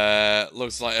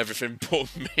 Looks like everything but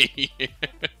me.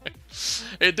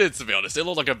 It did, to be honest. It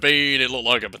looked like a bean, it looked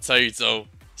like a potato.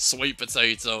 Sweet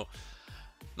potato.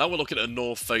 Now we're looking at a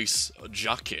North Face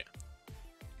jacket.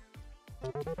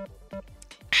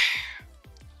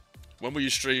 When will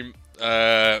you stream?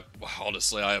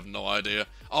 Honestly, I have no idea.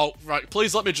 Oh, right.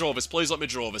 Please let me draw this. Please let me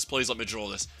draw this. Please let me draw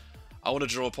this. I want to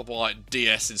draw a proper, like,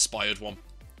 DS-inspired one.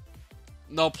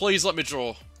 No, please let me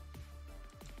draw.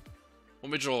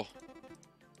 Let me draw.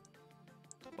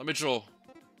 Let me draw.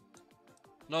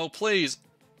 No, please.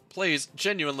 Please.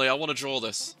 Genuinely, I want to draw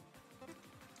this.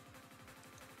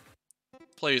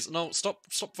 Please. No, stop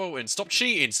voting. Stop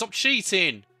cheating. Stop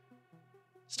cheating.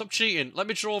 Stop cheating. Let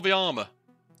me draw the armor.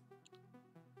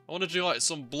 I want to do, like,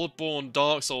 some Bloodborne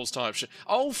Dark Souls type shit.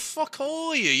 Oh, fuck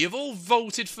all you. You've all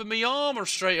voted for me armor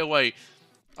straight away.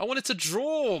 I wanted to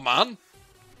draw, man.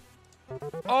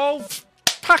 Oh,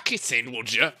 pack it in,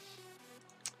 would you?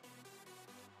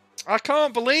 I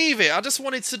can't believe it. I just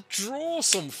wanted to draw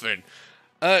something.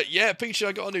 Yeah, Peachy,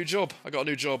 I got a new job.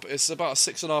 It's about a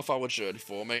 6.5 hour journey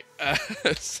for me.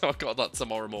 So I got that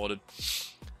tomorrow morning.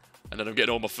 And then I'm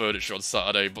getting all my furniture on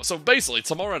Saturday. But so basically,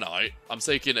 tomorrow night, I'm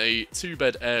taking a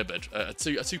two-bed airbed, a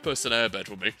two-person airbed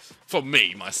with me. For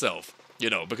me, myself. You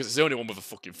know, because it's the only one with a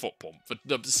fucking foot pump.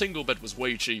 The single bed was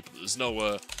way cheaper. There's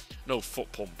no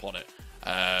foot pump on it.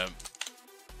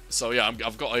 So yeah,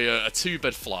 I've got a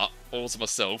two-bed flat all to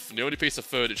myself. And the only piece of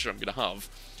furniture I'm going to have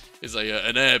is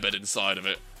an airbed inside of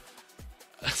it.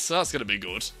 So that's going to be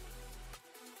good.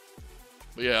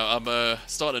 But yeah, I'm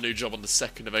starting a new job on the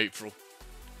 2nd of April.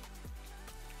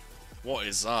 What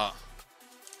is that?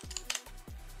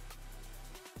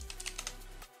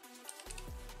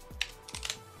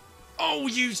 Oh,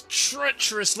 you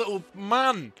treacherous little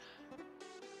man!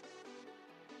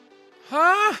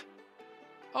 Huh?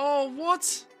 Oh,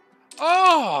 what?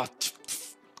 Oh!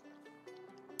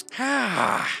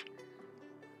 Hey,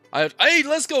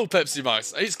 let's go, Pepsi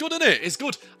Max. It's good, isn't it? It's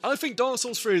good. I think Dark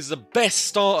Souls 3 is the best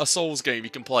starter Souls game you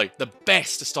can play. The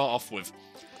best to start off with.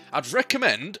 I'd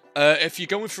recommend, if you're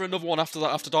going for another one after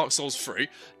that, after Dark Souls 3,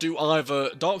 do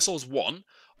either Dark Souls 1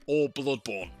 or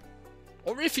Bloodborne.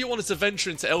 Or if you wanted to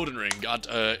venture into Elden Ring,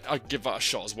 I'd give that a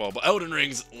shot as well. But Elden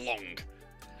Ring's long.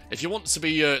 If you want to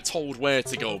be told where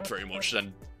to go, pretty much,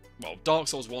 then, well, Dark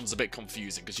Souls 1's a bit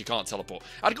confusing because you can't teleport.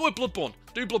 I'd go with Bloodborne.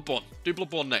 Do Bloodborne. Do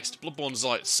Bloodborne next. Bloodborne's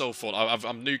like so fun.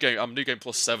 I'm new game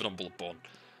plus 7 on Bloodborne,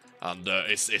 and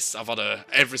I've had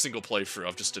every single playthrough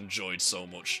I've just enjoyed so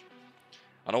much.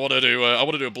 And I want to do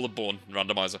a Bloodborne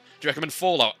randomizer. Do you recommend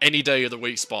Fallout any day of the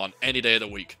week, Spartan? Any day of the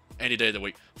week. Any day of the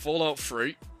week. Fallout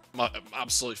 3, my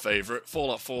absolute favourite.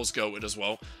 Fallout 4's goated as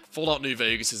well. Fallout New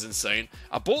Vegas is insane.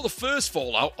 I bought the first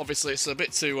Fallout. Obviously, it's a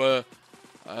bit too what?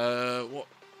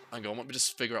 Hang on, let me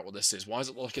just figure out what this is. Why does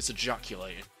it look like it's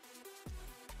ejaculating?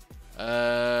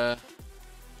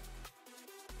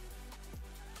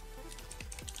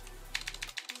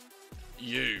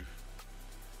 You.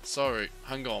 Sorry,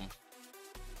 hang on.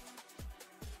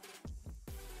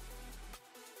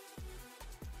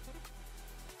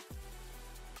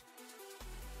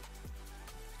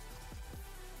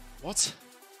 What?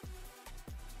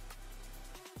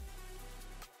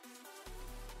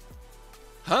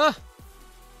 Huh?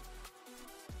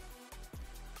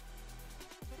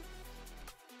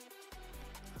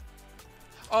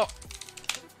 Oh.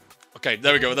 Okay,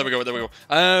 there we go.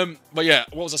 But yeah,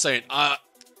 what was I saying? I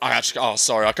actually, oh,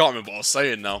 sorry, I can't remember what I was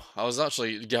saying now. I was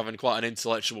actually having quite an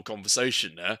intellectual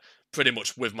conversation there, pretty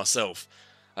much with myself.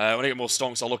 When I get more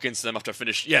stonks, I'll look into them after I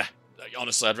finish. Yeah,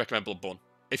 honestly, I'd recommend Bloodborne.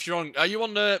 If you're on, are you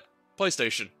on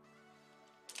PlayStation?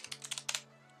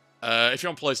 If you're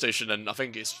on PlayStation, then I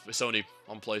think it's only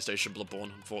on PlayStation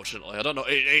Bloodborne. Unfortunately, I don't know.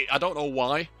 I don't know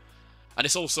why, and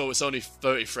it's only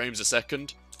 30 frames a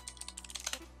second.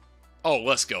 Oh,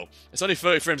 let's go. It's only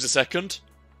 30 frames a second.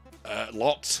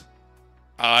 Locked.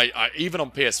 Even on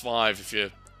PS5, if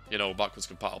you know, backwards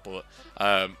compatible,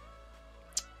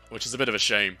 which is a bit of a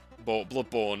shame. But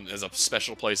Bloodborne is a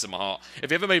special place in my heart. If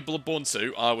you ever made Bloodborne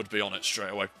 2, I would be on it straight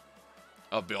away.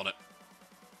 I'd be on it.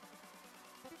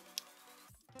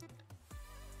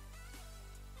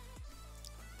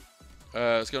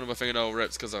 It's going on my fingernail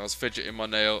rips because I was fidgeting my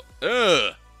nail.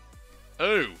 Ugh!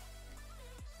 Oh!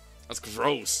 That's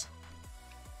gross.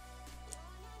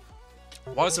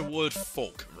 Why is the word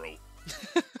fuck wrote?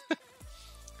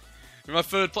 In my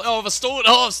third place. Oh,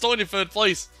 I've stolen in third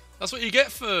place. That's what you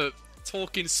get for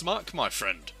talking smack, my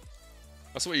friend.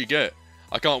 That's what you get.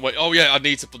 I can't wait. Oh yeah, I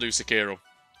need to do Sekiro.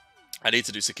 I need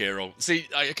to do Sekiro. See,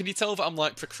 can you tell that I'm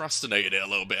like procrastinating it a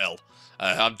little bit, El?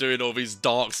 I'm doing all these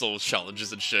Dark Souls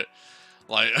challenges and shit.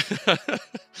 Like,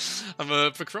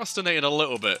 I'm procrastinating a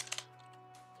little bit.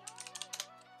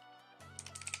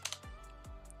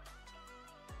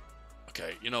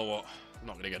 Okay, you know what? I'm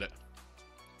not gonna get it.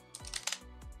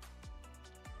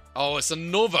 Oh, it's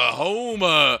another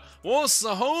Homer! What's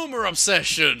the Homer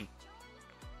obsession?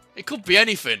 It could be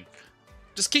anything.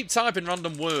 Just keep typing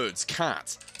random words.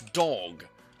 Cat. Dog.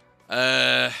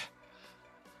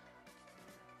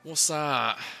 What's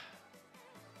that?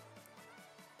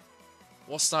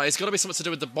 What's that? It's got to be something to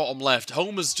do with the bottom left.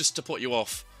 Homer's just to put you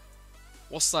off.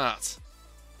 What's that?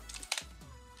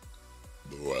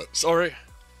 Sorry.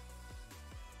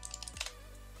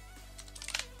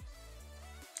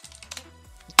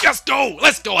 Let's go!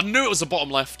 Let's go! I knew it was the bottom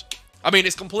left. I mean,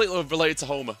 it's completely related to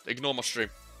Homer. Ignore my stream.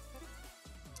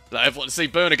 Let everyone see,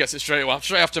 Bernard gets it straight away.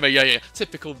 Straight after me, yeah.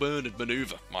 Typical Bernard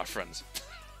maneuver, my friends.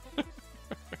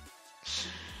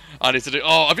 I need to do...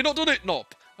 Oh, have you not done it? Nop.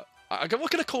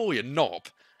 What can I call you? Nop.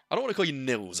 I don't want to call you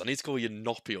Nils. I need to call you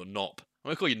Noppy or Nop. I'm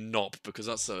going to call you Nop because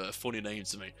that's a funny name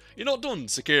to me. You're not done,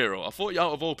 Sekiro. I thought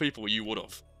out of all people you would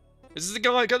have. This is the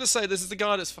guy, I gotta say, this is the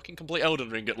guy that's fucking complete Elden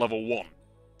Ring at level 1.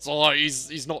 So, like,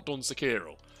 he's not done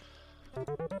Sekiro.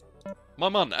 My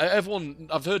man, everyone,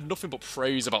 I've heard nothing but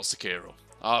praise about Sekiro.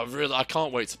 I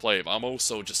can't wait to play it, but I'm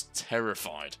also just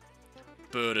terrified.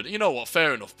 Bernard, you know what?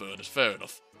 Fair enough, Bernard. Fair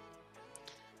enough.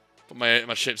 Put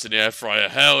my chips in the air fryer.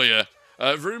 Hell yeah.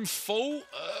 Room full?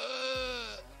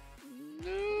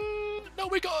 No,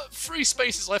 we got 3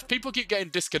 spaces left. People keep getting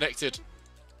disconnected.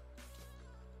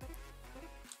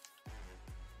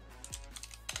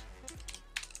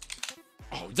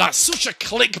 Oh, that's such a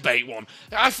clickbait one.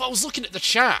 I was looking at the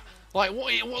chat. Like,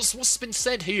 what's been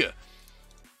said here?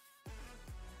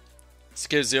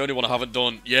 Skid's the only one I haven't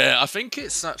done. Yeah, I think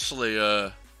it's actually,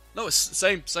 no, it's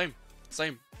same.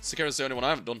 Sekiro's the only one I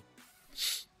haven't done.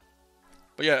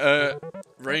 But yeah,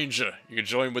 Ranger, you can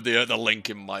join with the link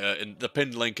in my, in the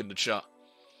pinned link in the chat.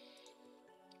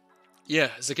 Yeah,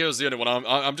 Sekiro's the only one.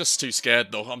 I'm just too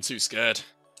scared though. I'm too scared.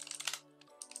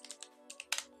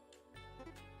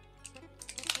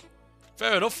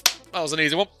 Fair enough. That was an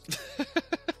easy one. I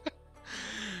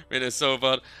mean, it's so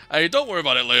bad. Hey, don't worry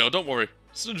about it, Leo. Don't worry.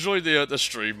 Just enjoy the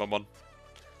stream, my man.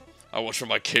 I watch from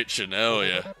my kitchen. Hell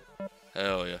yeah.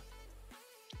 Hell yeah.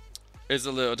 Here's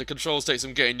a little. The controls take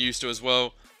some getting used to as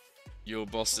well. You'll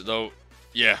boss it though.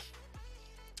 Yeah.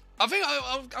 I think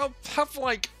I'll have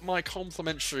like my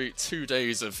complimentary 2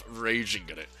 days of raging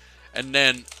at it, and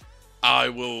then I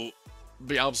will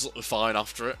be absolutely fine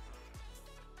after it.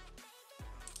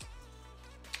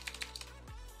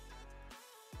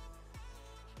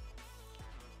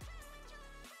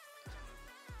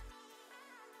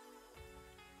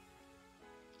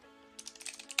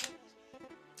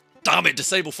 Damn it,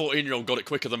 disabled 14-year-old got it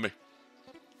quicker than me.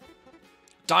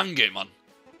 Dang it, man.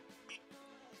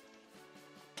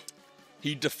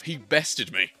 He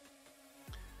bested me.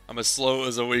 I'm as slow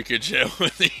as a week in jail.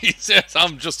 He says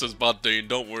I'm just as bad, Dean.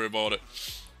 Don't worry about it.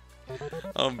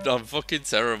 I'm fucking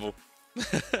terrible.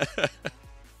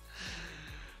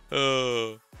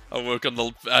 Oh, I work on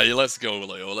the... Hey, let's go,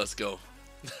 Leo. Let's go.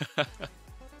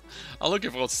 I'm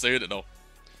looking forward to seeing it, though.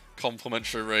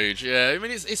 Complimentary rage. Yeah, I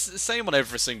mean, it's the same on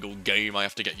every single game I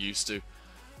have to get used to.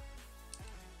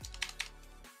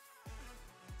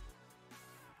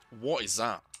 What is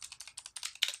that?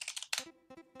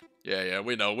 Yeah,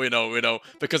 we know.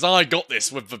 Because I got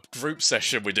this with the group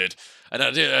session we did. And I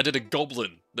did a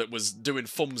goblin that was doing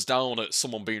thumbs down at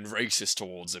someone being racist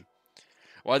towards him.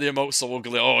 Why the emote so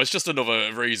ugly? Oh, it's just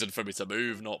another reason for me to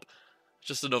move, Nop.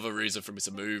 Just another reason for me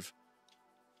to move.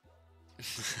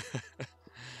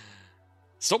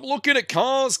 Stop looking at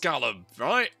cars, Callum,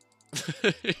 right?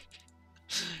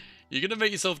 You're gonna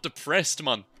make yourself depressed,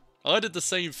 man. I did the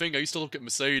same thing. I used to look at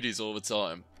Mercedes all the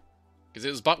time. Because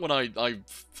it was back when I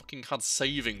fucking had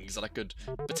savings and I could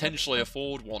potentially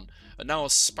afford one. And now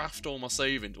I've spaffed all my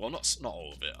savings. Well, not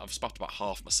all of it. I've spaffed about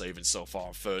half my savings so far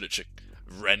on furniture,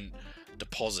 rent,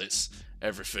 deposits,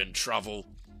 everything, travel.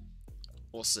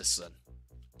 What's this then?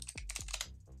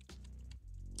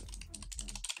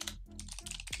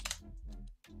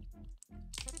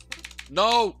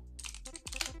 No!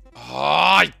 Oh,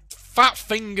 I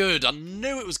fat-fingered! I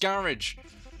knew it was garage!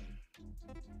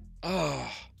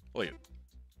 Oh, wait.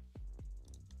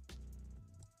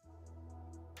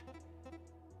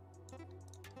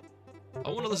 I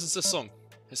want to listen to this song.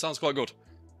 It sounds quite good.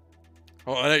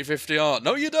 Oh, an 850R.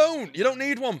 No, you don't! You don't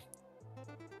need one!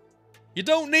 You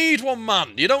don't need one,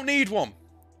 man! You don't need one!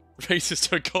 Racist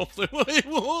to a goblin. Well, it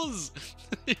was!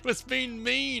 He was being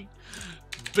mean.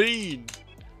 Bean.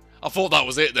 I thought that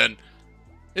was it then.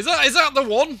 Is that the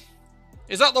one?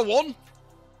 Is that the one?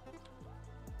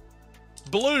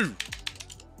 Blue.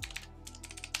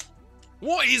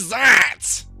 What is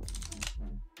that?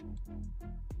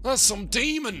 That's some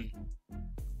demon.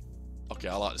 Okay,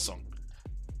 I like this song.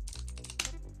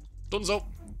 Dunzo.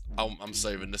 I'm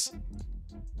saving this.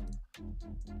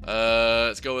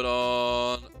 It's going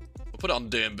on. We'll put it on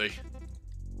DMB.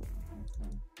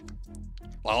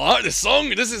 I like this song.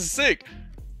 This is sick.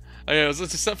 I was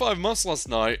listening to Set 5 Moss last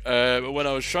night. When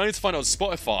I was trying to find it on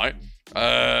Spotify.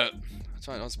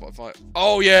 Trying on Spotify.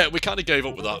 Oh yeah, we kind of gave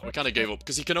up with that. We kind of gave up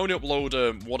because you can only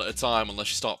upload one at a time unless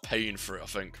you start paying for it, I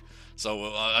think.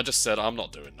 So I just said I'm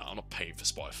not doing that. I'm not paying for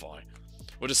Spotify.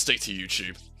 We'll just stick to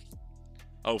YouTube.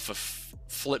 Oh, for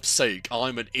flip's sake,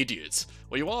 I'm an idiot.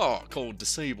 Well, you are called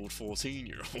disabled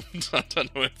 14-year-old. I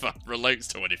don't know if that relates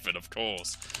to anything, of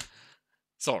course.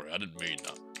 Sorry, I didn't mean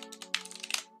that.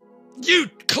 You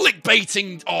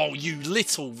clickbaiting! Oh, you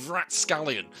little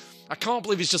ratscallion. I can't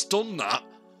believe he's just done that.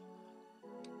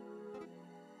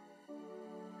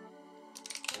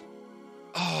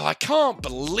 Oh, I can't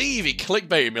believe he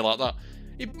clickbaited me like that.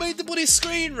 He made the bloody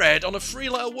screen red on a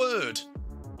 3-letter word.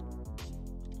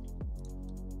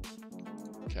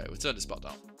 Okay, we'll turn this back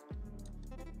down.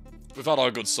 We've had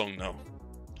our good song now.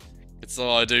 It's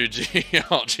all I do,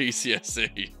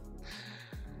 GCSE.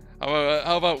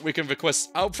 How about we can request...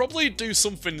 I'll probably do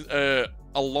something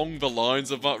along the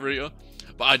lines of that, Rita.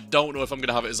 But I don't know if I'm going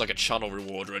to have it as like a channel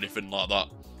reward or anything like that.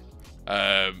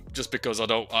 Just because I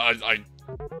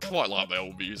quite like my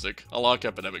old music. I like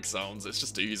Epidemic sounds, it's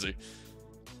just easy.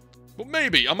 But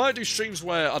maybe, I might do streams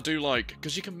where I do like...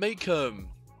 Because you can make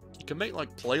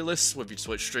like playlists with your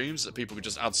Twitch streams that people can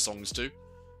just add songs to.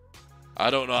 I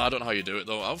don't know how you do it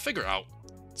though. I'll figure it out.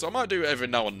 So I might do it every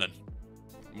now and then.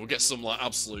 And we'll get some like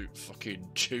absolute fucking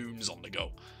tunes on the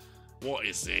go. What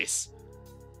is this?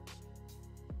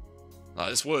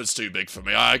 This word's too big for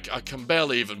me. I can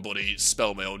barely even bloody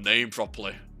spell my own name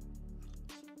properly.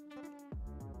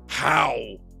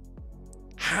 How?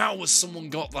 How has someone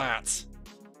got that?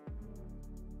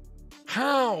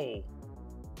 How?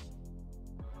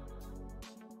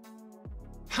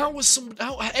 How was some...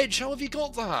 Edge, how have you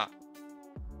got that?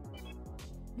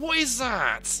 What is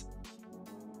that?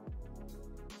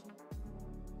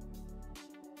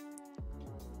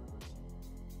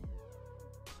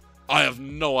 I have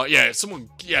no idea. Yeah, someone...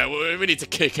 Yeah, we need to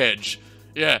kick Edge.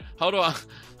 Yeah, how do I...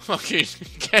 Fucking...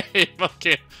 Get him,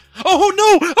 fucking... Oh,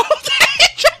 no! Oh,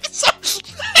 Edge, I'm so...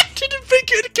 I didn't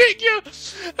think it'd kick you!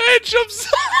 Edge, I'm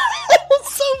so... I'm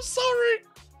so sorry!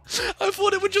 I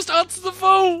thought it would just answer the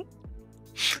phone!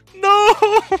 No!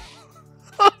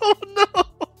 Oh no!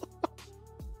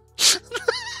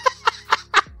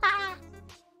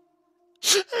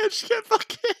 Edge, get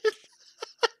back in!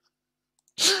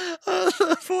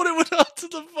 I thought it would answer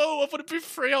the phone. I thought it'd be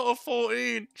 3 out of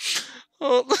 14.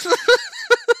 Oh.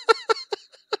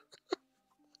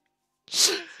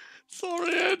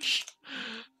 Sorry, Edge.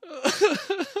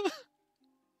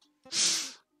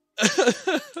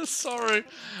 Sorry.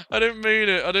 I didn't mean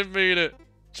it. I didn't mean it.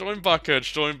 Join back,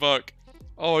 Edge. Join back.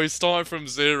 Oh, he's starting from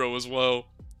 0 as well.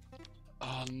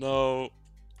 Oh, no.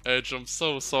 Edge, I'm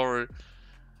so sorry.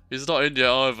 He's not in yet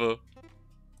either.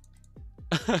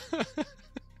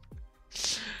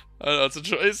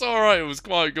 It's alright, it was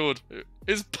quite good.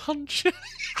 It's punching.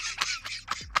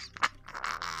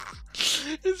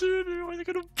 Is there any way they're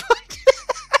gonna punch?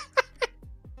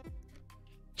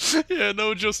 Yeah,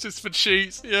 no justice for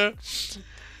cheats, yeah.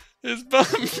 It's ban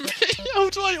me. How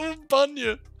do I unban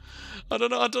you? I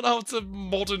don't know how to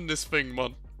modern this thing,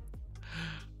 man.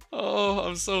 Oh,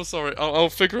 I'm so sorry. I'll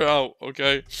figure it out,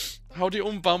 okay? How do you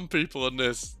unban people in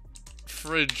this?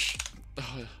 Fridge.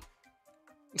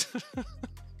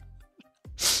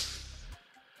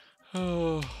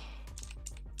 Oh.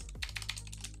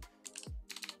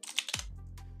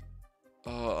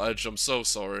 Oh, Edge, I'm so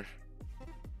sorry.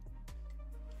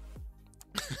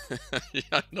 Yeah,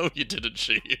 I know you didn't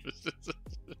cheat.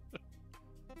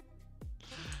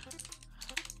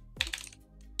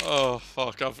 Oh,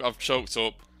 fuck, I've choked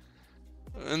up.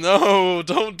 No,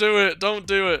 don't do it, don't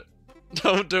do it.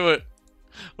 Don't do it.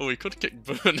 Oh, he could kick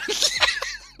Burn.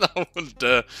 That wouldn't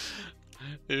dare.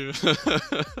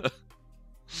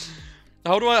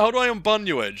 How do I unban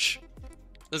you, Edge?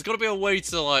 There's gotta be a way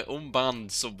to, like, unban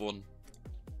someone.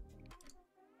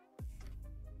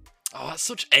 Oh, that's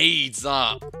such AIDS,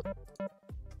 that.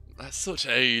 That's such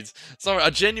AIDS. Sorry, I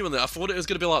thought it was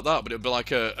gonna be like that, but it'd be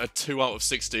like a 2 out of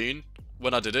 16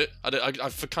 when I did it. I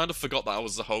kind of forgot that I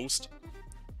was the host.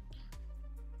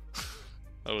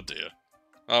 Oh dear.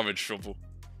 I'm in trouble.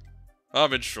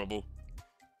 I'm in trouble.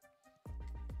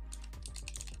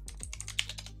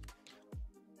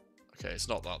 Okay, it's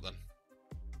not that then.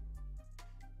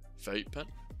 Fate pen?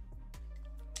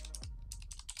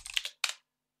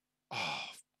 Oh.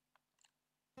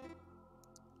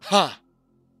 Ha!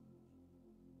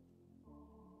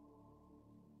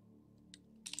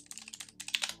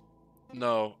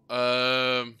 No.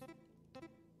 Oh,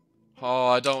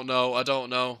 I don't know. I don't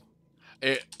know.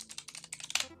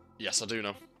 Yes, I do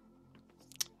know.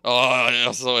 Oh,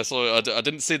 I saw it. I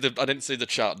didn't see the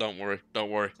chat. Don't worry. Don't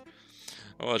worry.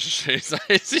 Oh,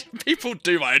 people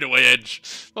do that anyway, Edge.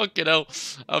 Fucking hell.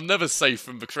 I'm never safe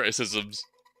from the criticisms.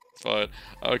 Fine.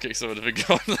 I'll kick someone if it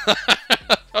gone.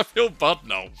 I feel bad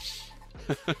now.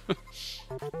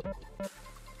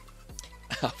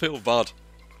 I feel bad.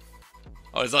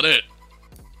 Oh, is that it?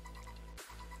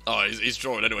 Oh, he's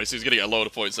drawing anyway, so he's gonna get a load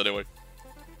of points anyway.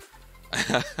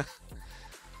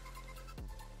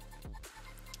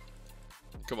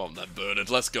 Come on then, Bernard,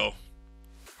 let's go.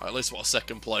 At least what a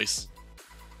second place.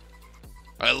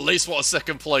 At least what a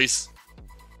second place.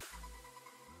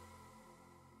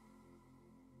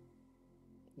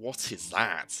 What is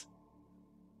that?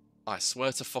 I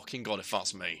swear to fucking God if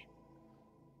that's me.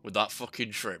 With that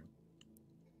fucking trim.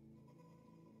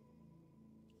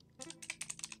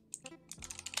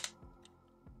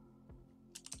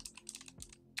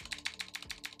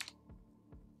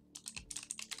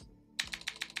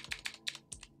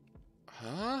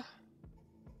 Huh?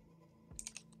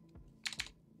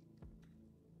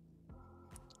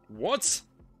 What?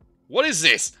 What is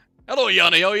this? Hello,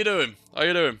 Yanni. How you doing? How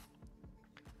you doing?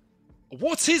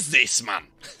 What is this, man?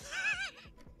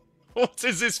 What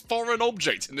is this foreign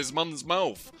object in this man's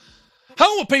mouth?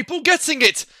 How are people getting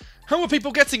it? How are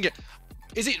people getting it?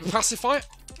 Is it pacifier?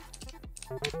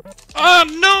 Ah,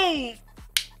 no!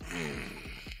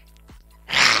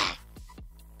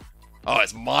 Oh,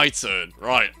 it's my turn.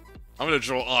 Right. I'm going to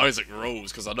draw Isaac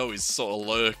Rose because I know he's sort of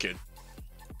lurking.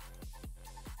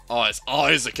 Oh, it's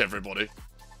Isaac, everybody.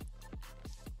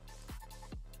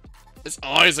 It's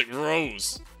Isaac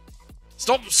Rose.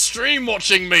 Stop stream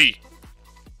watching me!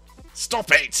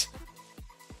 Stop it!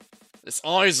 It's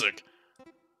Isaac.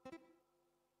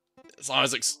 It's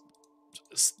Isaac's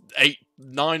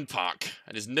 9 pack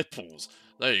and his nipples.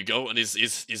 There you go, and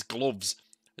his gloves.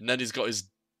 And then he's got his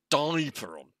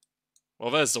diaper on.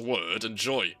 Well, there's the word,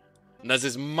 enjoy. And there's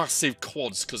his massive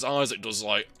quads, because Isaac does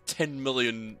like 10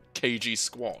 million kg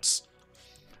squats.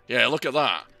 Yeah, look at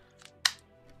that.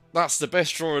 That's the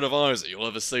best drawing of Isaac you'll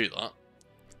ever see, that.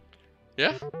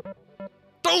 Yeah?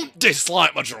 Don't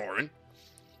dislike my drawing!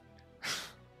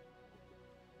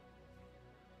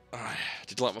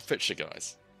 Did you like my picture,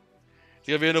 guys? It's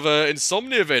gonna be another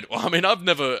Insomnia vid. Well, I mean, I've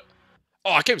never...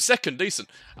 Oh, I came second, decent.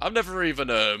 I've never even,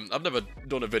 I've never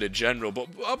done a vid in general, but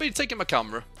I'll be taking my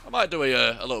camera. I might do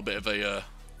a little bit of a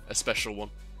special one.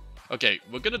 Okay,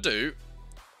 we're gonna do...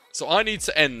 So I need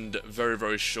to end very,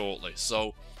 very shortly.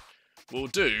 So we'll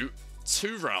do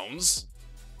 2 rounds.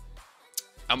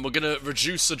 And we're gonna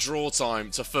reduce the draw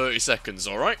time to 30 seconds,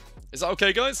 alright? Is that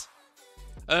okay, guys?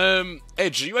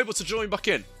 Edge, are you able to join back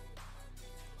in?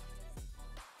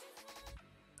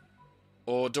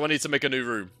 Or do I need to make a new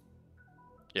room?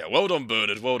 Yeah, well done,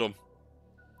 Bernard, well done.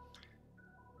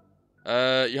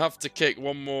 You have to kick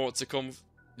one more to come...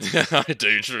 I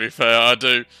do, to be fair, I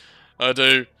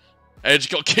do. Edge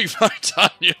got kicked by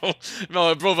Daniel.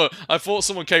 My brother, I thought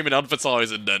someone came in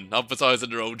advertising then. Advertising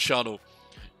their own channel.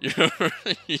 You're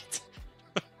right.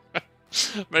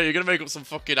 Mate, you're gonna make up some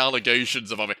fucking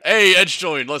allegations about me. Hey, Edge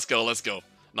joined, let's go, let's go.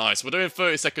 Nice, we're doing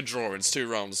 30-second drawings, 2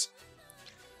 rounds.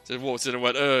 So he walked in and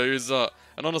went, who's that?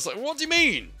 And I was like, what do you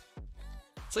mean?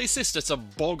 Say sister to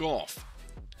bog off.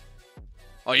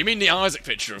 Oh, you mean the Isaac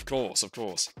picture? Of course, of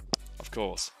course. Of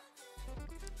course.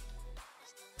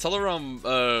 Tell her I'm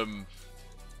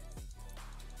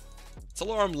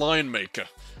Lion Maker.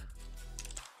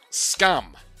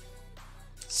 Scam.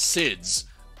 SIDS.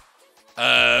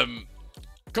 Come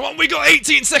on, we got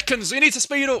 18 seconds! We need to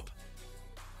speed up!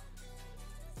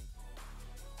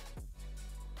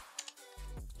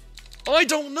 I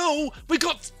don't know! We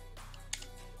got...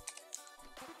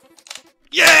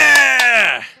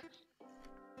 Yeah!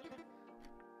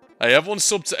 Hey, everyone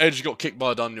sub to Edge got kicked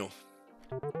by Daniel.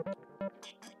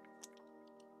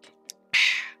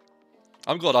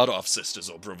 I'm glad I don't have sisters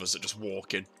or brothers that just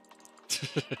walk in.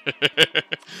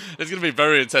 It's gonna be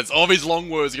very intense. All these long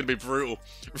words are gonna be brutal.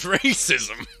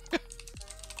 Racism.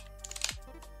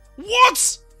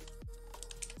 What?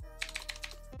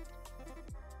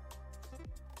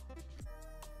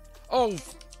 Oh.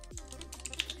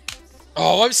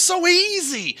 Oh, it's so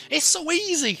easy. It's so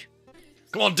easy.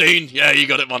 Come on, Dean. Yeah, you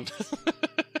got it, man.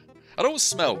 I don't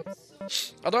smell.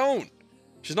 I don't.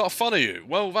 She's not a fan of you.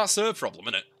 Well, that's her problem,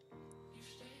 innit?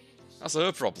 That's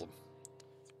her problem.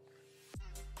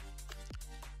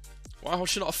 Why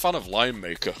was she not a fan of Lion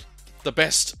Maker? The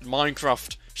best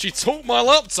Minecraft. She took my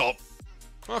laptop!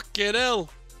 Fucking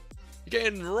hell. You're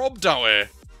getting robbed out here.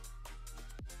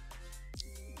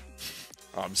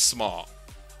 I'm smart.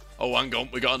 Oh, hang on,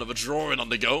 we got another drawing on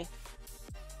the go.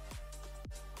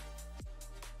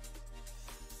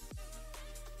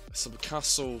 Some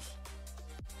castle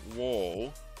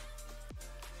wall.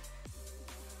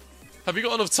 Have you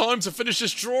got enough time to finish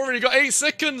this drawing? You got 8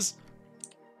 seconds.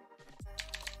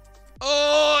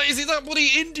 Oh, is it that bloody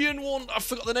Indian one? I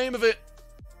forgot the name of it.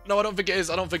 No, I don't think it is.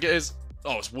 I don't think it is.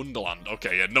 Oh, it's Wonderland.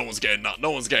 Okay, yeah, no one's getting that.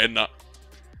 No one's getting that.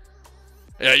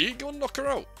 Yeah, you go and knock her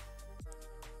out.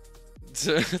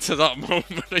 To that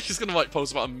moment. He's gonna like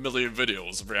post about 1 million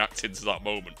videos reacting to that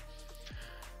moment.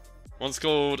 Once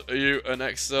called you an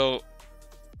Excel.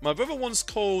 My brother once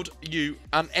called you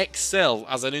an Excel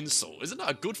as an insult. Isn't that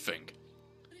a good thing?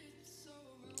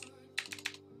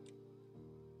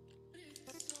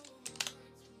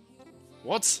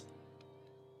 What?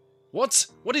 What?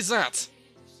 What is that?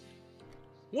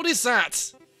 What is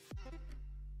that?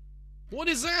 What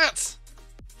is that?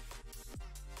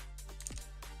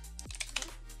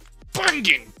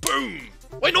 Banging! Boom!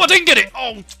 Wait, no, I didn't get it!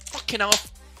 Oh, fucking hell.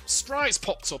 Sprites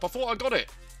popped up. I thought I got it.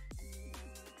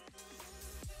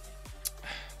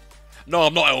 No,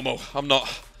 I'm not Elmo. I'm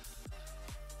not.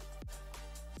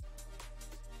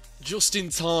 Just in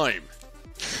time.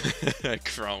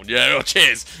 Crown. Yeah, oh,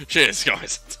 cheers. Cheers,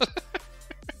 guys.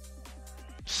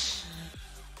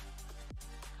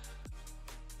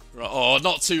 Right, oh,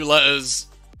 not 2 letters.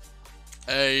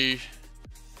 A...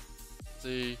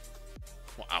 D...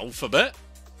 What, alphabet?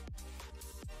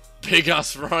 Big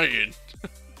ass writing.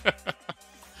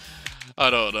 I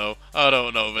don't know. I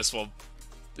don't know this one.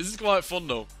 This is quite fun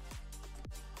though.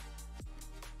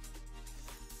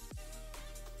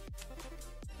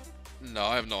 No,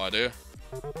 I have no idea.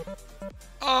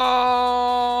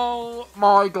 Oh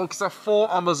my god, because I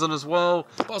thought Amazon as well.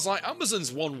 But I was like,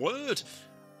 Amazon's one word.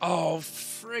 Oh,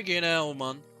 friggin' hell,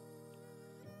 man.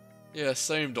 Yeah,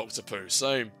 same Dr. Pooh,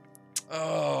 same.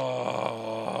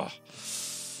 Oh.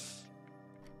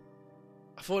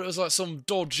 I thought it was like some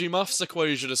dodgy maths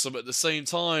equation or something at the same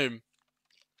time.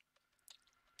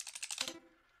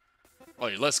 Oh,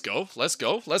 let's go, let's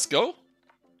go, let's go.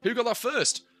 Who got that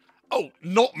first? Oh,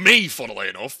 not me, funnily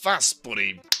enough. That's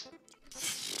bloody...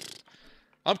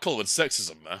 I'm calling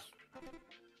sexism, man.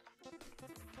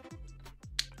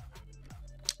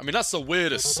 I mean, that's the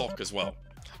weirdest sock as well.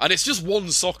 And it's just one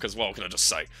sock as well, can I just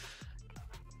say.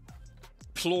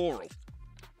 Plural.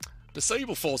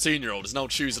 Disabled 14-year-old is now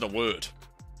choosing a word.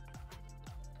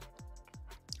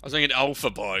 I was thinking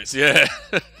alpha bites, yeah.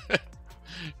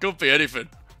 Could be anything.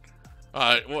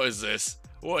 Alright, what is this?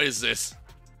 What is this?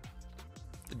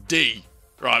 D.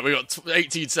 Right, we got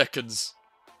 18 seconds.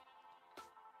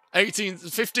 15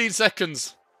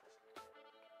 seconds.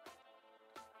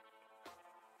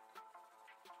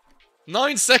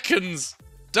 9 seconds.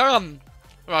 Damn.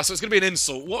 Right, so it's gonna be an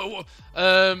insult.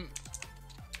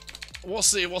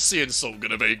 What's the insult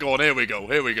gonna be? Go on, here we go.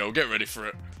 Here we go. Get ready for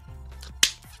it.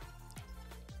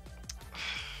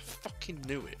 Fucking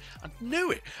knew it. I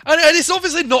knew it. And it's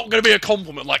obviously not going to be a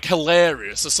compliment like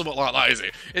hilarious or something like that, is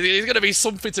it? It's going to be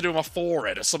something to do with my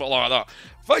forehead or something like that.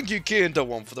 Thank you,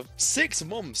 Kindo1, for the 6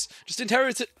 months. Just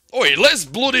inherited... Oi, let's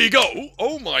bloody go!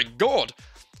 Oh my god!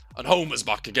 And Homer's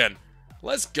back again.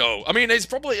 Let's go. I mean, it's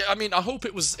probably... I mean, I hope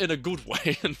it was in a good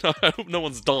way, and I hope no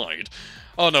one's died.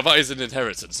 Oh no, that is an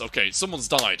inheritance. Okay, someone's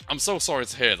died. I'm so sorry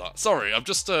to hear that. Sorry, I've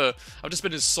just been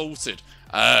insulted.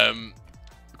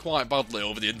 Quite badly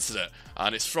over the internet,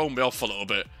 and it's thrown me off a little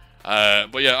bit.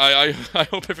 But yeah, I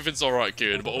hope everything's alright,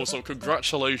 kid, but also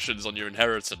congratulations on your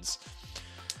inheritance.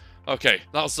 Okay,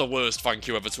 that's the worst thank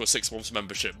you ever to a 6 months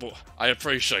membership, but I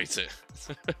appreciate it.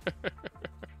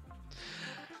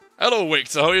 Hello,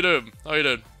 Victor, how you doing? How you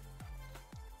doing?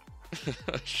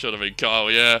 Should have been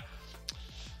Kyle, yeah.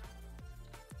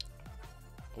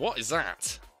 What is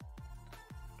that?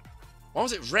 Why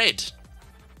was it red?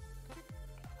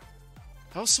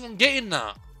 How's someone getting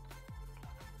that?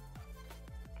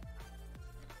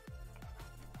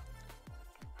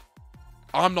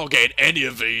 I'm not getting any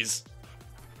of these.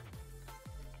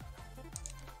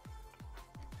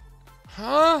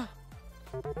 Huh?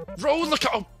 Roll, look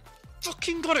at... Oh,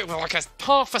 fucking got it with like a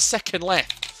half a second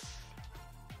left.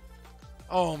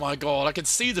 Oh my god, I can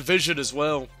see the vision as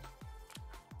well.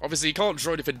 Obviously, you can't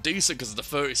draw anything decent because of the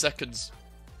 30 seconds.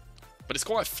 But it's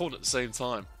quite fun at the same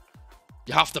time.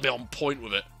 You have to be on point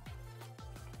with it.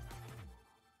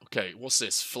 Okay, what's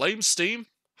this? Flame, steam,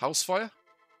 house fire?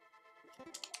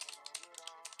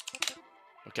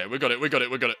 Okay, we got it, we got it,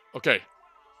 we got it. Okay.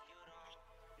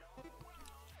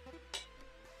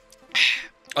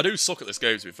 I do suck at this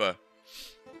game, to be fair.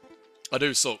 I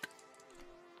do suck.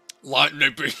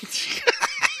 Lightning.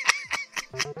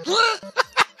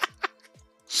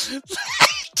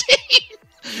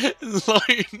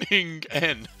 Lightning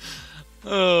N.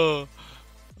 Oh.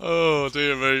 Oh,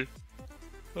 dear me.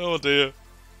 Oh, dear.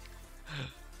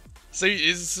 See,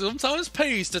 it sometimes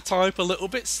pays to type a little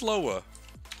bit slower.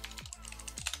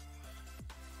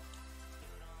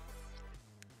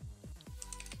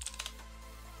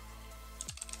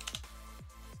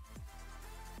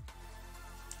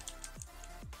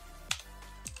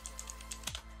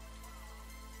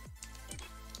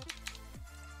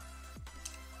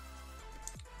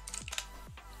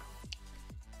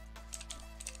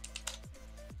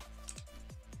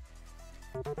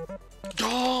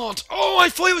 God! Oh, I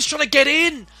thought he was trying to get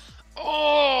in!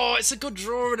 Oh, it's a good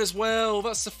drawing as well.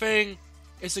 That's the thing.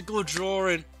 It's a good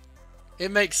drawing. It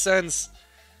makes sense.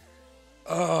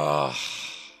 Oh,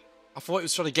 I thought he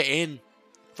was trying to get in.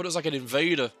 I thought it was like an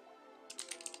invader.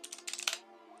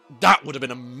 That would have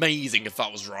been amazing if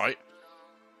that was right.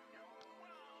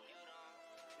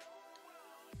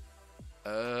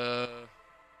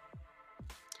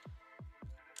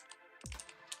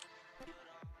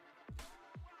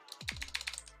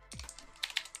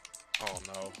 Oh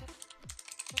no.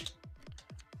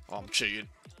 Oh, I'm cheating.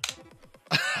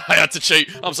 I had to cheat.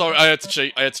 I'm sorry, I had to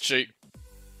cheat. I had to cheat.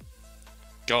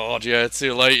 God, yeah,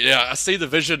 too late. Yeah, I see the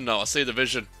vision now. I see the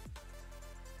vision.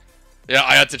 Yeah,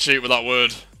 I had to cheat with that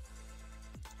word.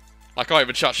 I can't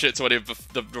even chat shit to any of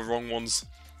the wrong ones.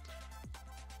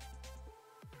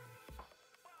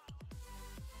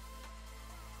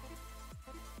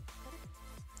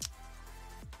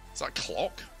 Is that a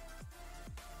clock?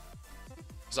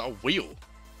 Is that a wheel?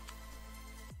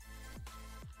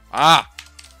 Ah!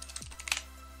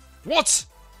 What?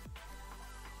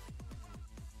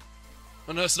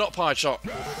 Oh no, it's not pie chart.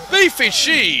 Beefy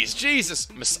cheese! Jesus!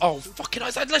 Oh, fucking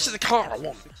hell, that's the car I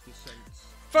want.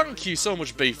 Thank you so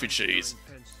much, Beefy cheese.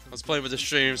 I was playing with the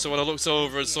stream, so when I looked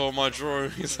over and saw my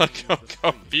drawings, I got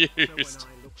confused.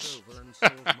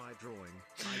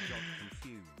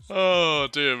 Oh,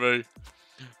 dear me.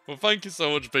 Well, thank you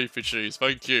so much, Beefy cheese.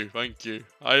 Thank you, thank you.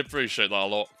 I appreciate that a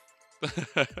lot.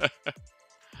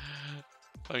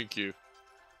 Thank you.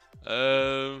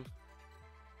 I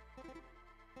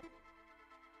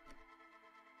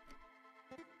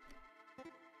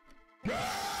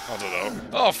don't know.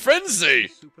 Oh,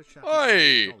 Frenzy!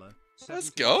 Hey! Let's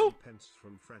go!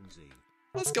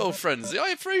 Let's go, Frenzy. I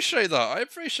appreciate that. I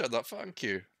appreciate that. Thank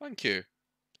you. Thank you.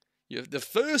 You're the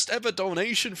first ever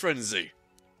donation, Frenzy.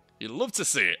 You'd love to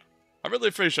see it. I really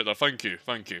appreciate that. Thank you.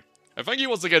 Thank you. And thank you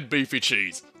once again, Beefy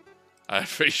Cheese. I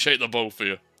appreciate the both of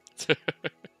you.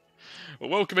 Well,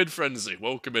 welcome in, Frenzy.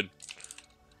 Welcome in.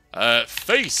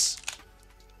 Face.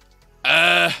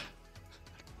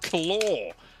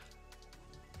 Claw.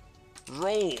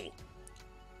 Roll.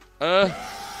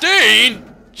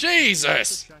 Dean!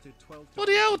 Jesus!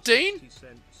 Bloody hell, Dean!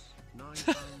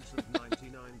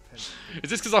 Is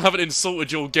this because I haven't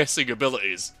insulted your guessing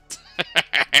abilities?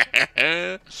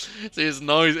 See, it's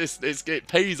nice. It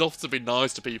pays off to be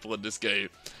nice to people in this game.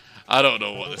 I don't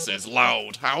know what this is.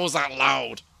 Loud. How is that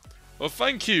loud? Well,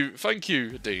 thank you,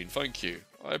 Dean. Thank you.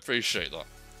 I appreciate that.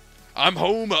 I'm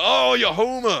Homer. Oh, you're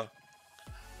Homer.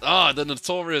 Ah, the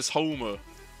notorious Homer.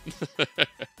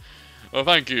 Well,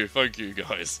 thank you,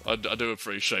 guys. I do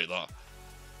appreciate that.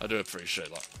 I do appreciate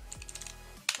that.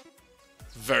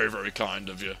 It's very, very kind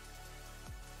of you.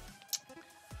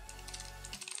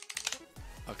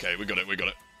 Okay, we got it.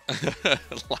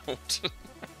 Loud.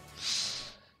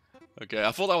 Okay,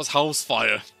 I thought that was house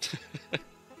fire.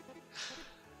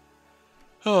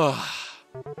 Oh,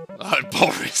 hi,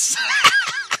 Boris.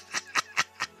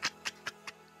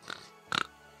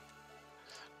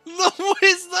 No, what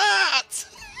is that?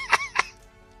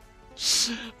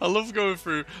 I love going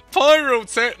through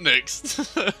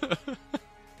pyrotechnics.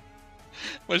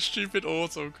 My stupid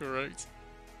autocorrect.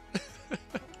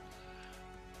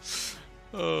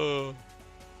 Oh.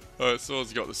 Alright, so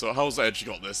what's got this? So how's Edge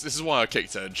got this? This is why I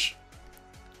kicked Edge.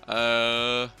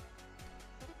 Yeah,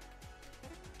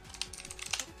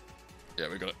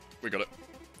 we got it. We got it.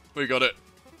 We got it.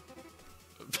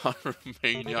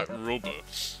 Pyromaniac rubber.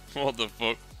 What the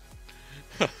fuck?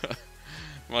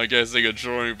 My guessing and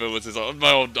drawing abilities are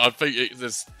my own. I think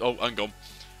there's. Oh, hang on.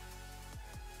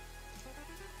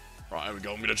 Right, here we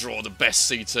go. I'm gonna draw the best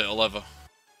sea turtle ever.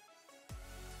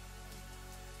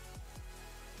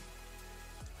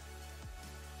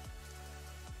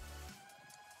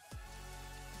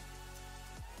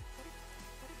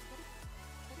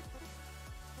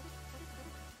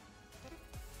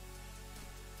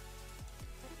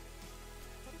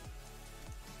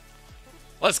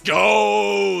 Let's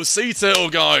go! Sea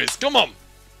turtle, guys! Come on!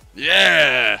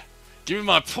 Yeah! Give me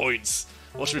my points.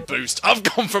 Watch me boost. I've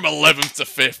gone from 11th to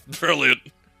 5th. Brilliant.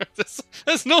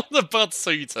 It's not the bad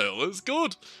sea turtle. It's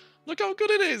good. Look how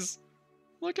good it is.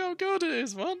 Look how good it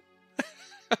is, man.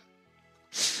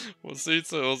 What sea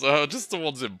turtles are just the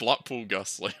ones in Blackpool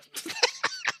Ghastly.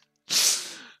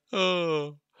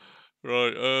 Oh,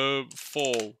 right.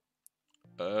 Fall.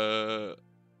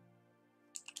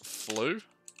 Flu.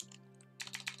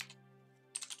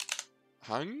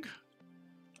 Hang.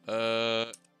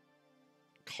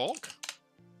 Cock.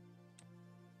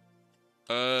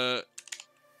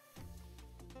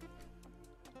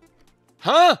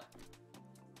 Huh?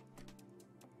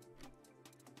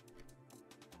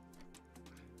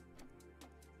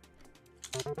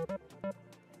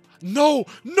 No!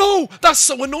 No! That's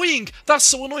so annoying! That's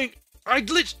so annoying!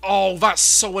 Oh, that's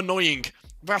so annoying!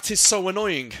 That is so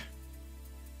annoying!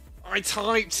 I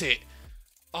typed it!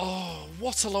 Oh,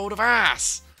 what a load of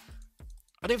ass!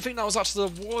 I didn't think that was actually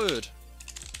the word.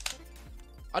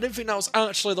 I didn't think that was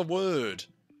actually the word.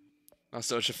 I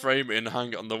still should frame it and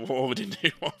hang it on the wall with a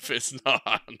new office. No,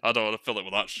 I don't want to fill it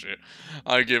with that shit.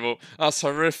 I give up. That's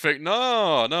horrific.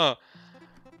 No, no.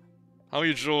 How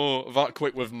you draw that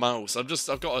quick with mouse? I've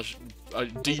got a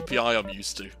DPI I'm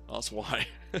used to. That's why.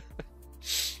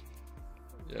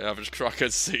 Yeah, average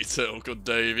crackhead sea turtle. Good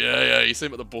Dave. Yeah. You see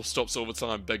him at the bus stops all the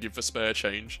time begging for spare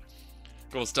change.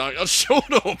 Goes down. Oh,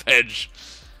 shut up, Edge.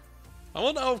 I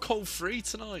want alcohol free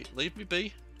tonight. Leave me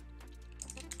be.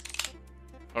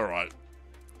 Alright.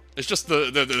 It's just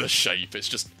the shape. It's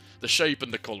just the shape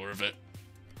and the colour of it.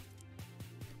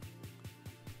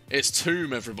 It's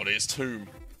Tomb, everybody. It's Tomb.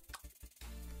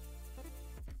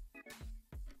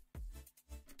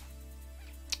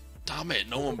 Damn it,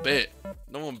 no one bit.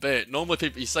 No one bit. Normally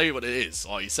people, you say what it is,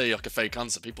 or you say like a fake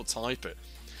answer, people type it.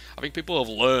 I think people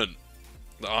have learned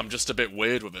that I'm just a bit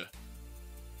weird with it.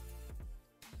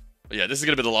 But yeah, this is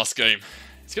going to be the last game.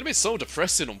 It's going to be so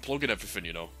depressing unplugging everything,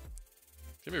 you know.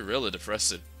 It's going to be really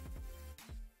depressing.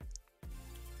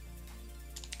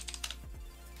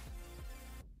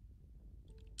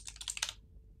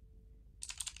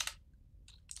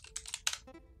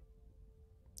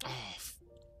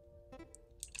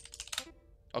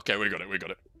 Okay, we got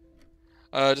it.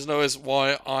 Just notice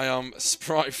why I am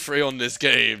sprite free on this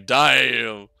game.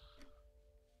 Damn!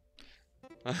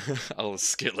 I'll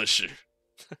skitlish you.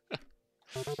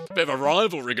 Bit of a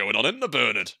rivalry going on, isn't there,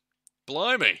 Bernard?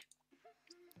 Blimey.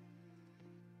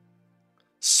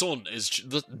 Sun is...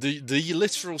 The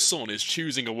literal sun is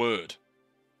choosing a word.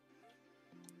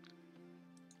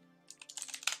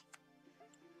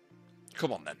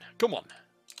 Come on, then. Come on.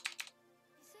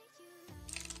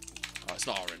 Oh, it's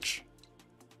not orange.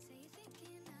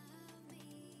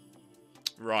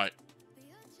 Right.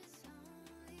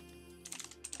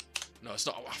 No, it's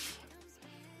not.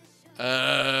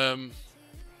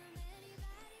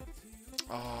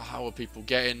 Oh, how are people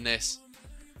getting this?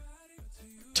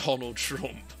 Donald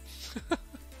Trump.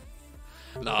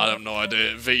 No, I have no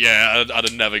idea. But yeah, I'd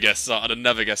have never guessed that. I'd have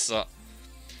never guessed that.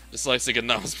 It's like thinking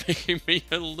that was making me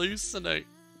hallucinate.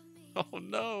 Oh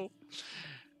no.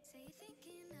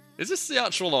 Is this the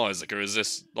actual Isaac, or is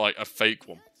this, like, a fake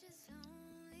one?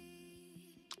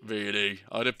 V&E.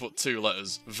 I did put 2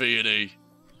 letters. V&E.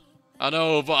 I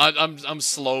know, but I'm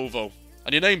slow, though.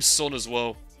 And your name's Son as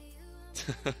well.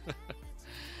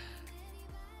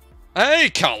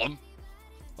 Hey, Callum!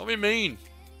 What do you mean?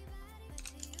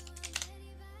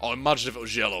 Oh, imagine if it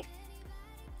was yellow.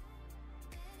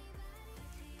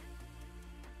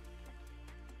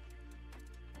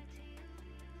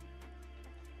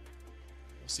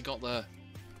 What's he got there?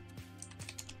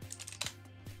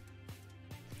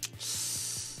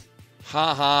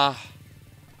 Haha.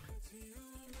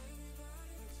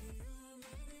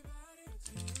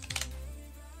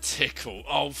 Tickle.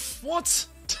 Oh, what?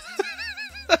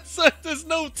 There's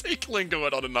no tickling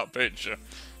going on in that picture.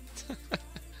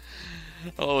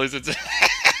 Oh, is it?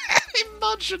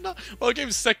 Imagine that. Well, I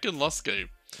came second last game.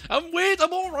 I'm weird.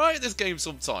 I'm alright at this game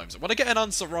sometimes. When I get an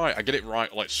answer right, I get it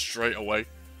right, like, straight away.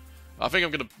 I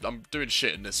think I'm doing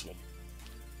shit in this one.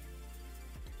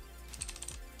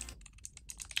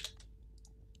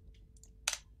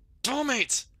 Damn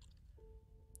it!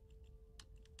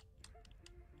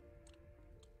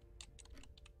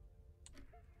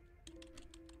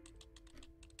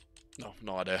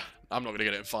 No idea. I'm not gonna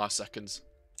get it in 5 seconds.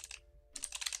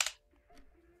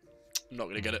 I'm not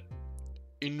gonna get it.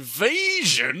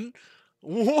 Invasion?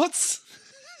 What?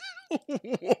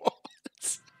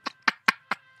 What?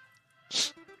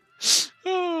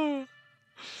 Oh.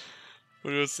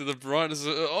 We're gonna see the brightness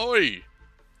of... Oi!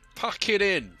 Pack it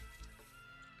in!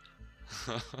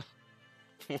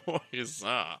 What is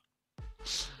that?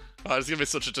 Oh, it's gonna be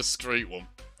such a discreet one.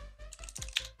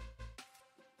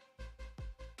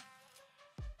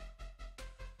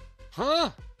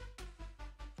 Huh?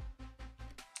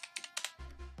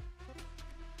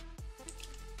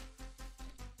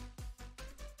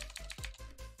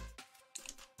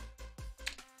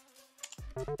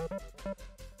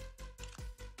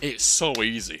 It's so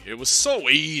easy. It was so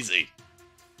easy.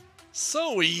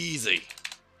 So easy.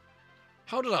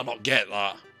 How did I not get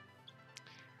that?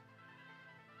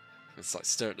 It's like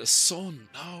staring at the sun.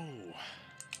 No.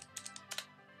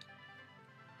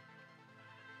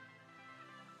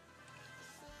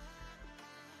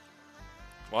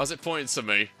 Why is it pointing to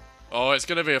me? Oh, it's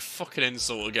going to be a fucking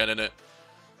insult again, isn't it?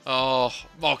 Oh,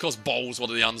 of course, bowl's one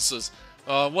of the answers.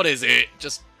 What is it?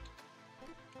 Just...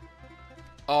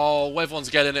 Oh, everyone's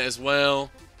getting it as well.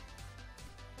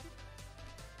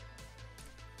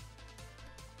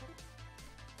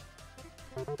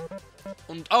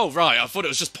 Oh, right, I thought it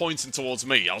was just pointing towards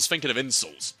me. I was thinking of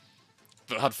insults.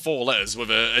 But it had 4 letters with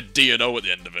a D and O at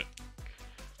the end of it.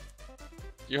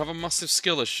 You have a massive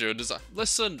skill issue. Does that...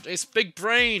 Listen, it's big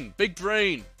brain. Big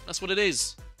brain. That's what it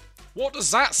is. What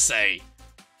does that say?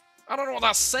 I don't know what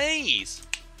that says.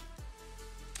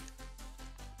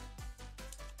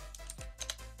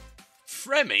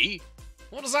 Fremy?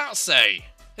 What does that say?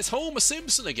 It's Homer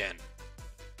Simpson again.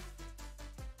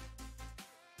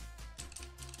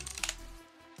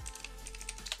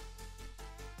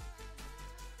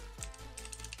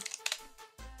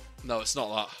 No, it's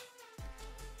not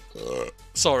that.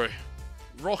 Sorry.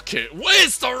 Rocket.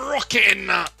 Where's the rocket in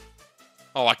that?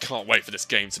 Oh, I can't wait for this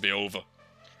game to be over.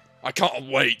 I can't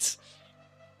wait.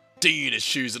 Dean is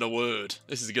choosing a word.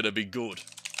 This is going to be good.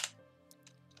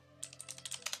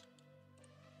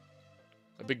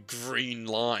 A big green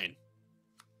line.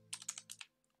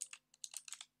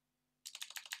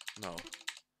 No.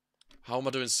 How am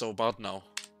I doing so bad now?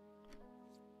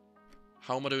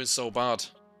 How am I doing so bad?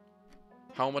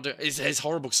 How am I doing? It's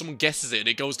horrible. Someone guesses it and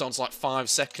it goes down to like 5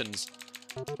 seconds.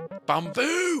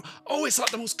 Bamboo! Oh, it's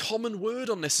like the most common word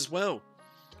on this as well.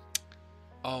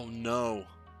 Oh, no.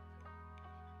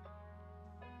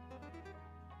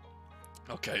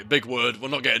 Okay, big word. We're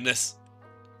not getting this.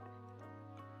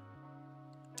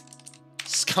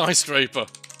 Skyscraper.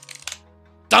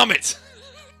 Damn it!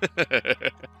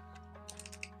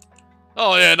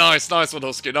 Oh, yeah, nice. Nice one,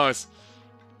 Husky. Nice.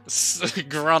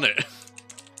 Granite.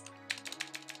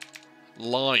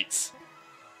 Light.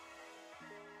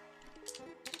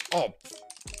 Oh.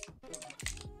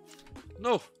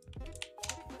 No.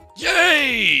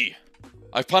 Yay!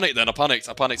 I panicked then. I panicked.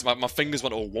 My fingers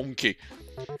went all wonky.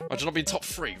 Imagine not being top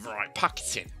 3. Right, pack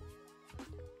it in.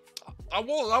 I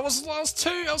was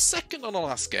second on the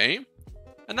last game.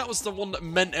 And that was the one that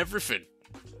meant everything.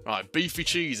 Right, beefy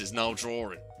cheese is now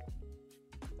drawing.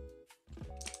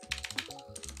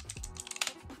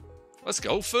 Let's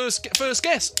go. First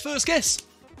guess.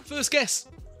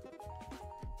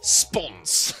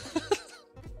 Spons.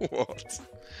 What?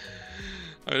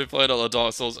 I only played all the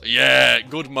Dark Souls. Yeah,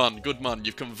 good man.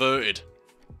 You've converted.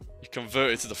 You've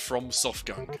converted to the FromSoft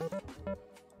gang.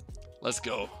 Let's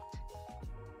go.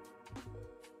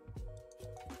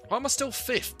 Why am I still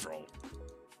 5th, bro?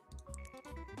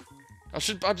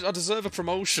 I deserve a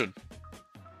promotion.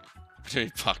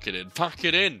 Pack it in. Pack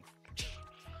it in.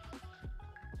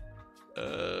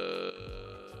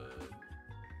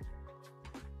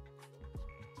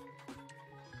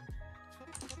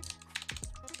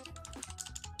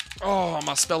 Oh,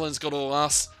 my spelling's got all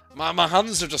ass. My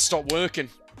hands have just stopped working.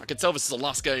 I can tell this is the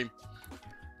last game.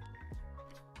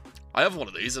 I have one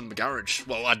of these in the garage.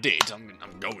 Well, I did. I'm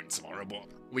going tomorrow, but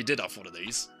we did have one of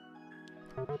these.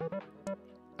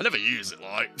 I never use it,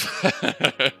 like.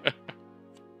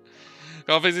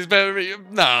 Can't think he's better than me.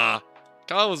 Nah.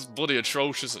 Kyle was bloody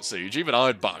atrocious at Siege. Even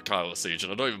I'd back Kyle at Siege,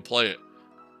 and I don't even play it.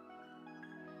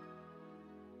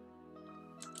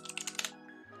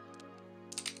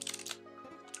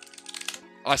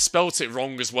 I spelt it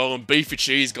wrong as well, and Beefy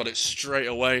Cheese got it straight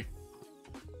away.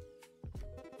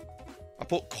 I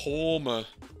put Korma.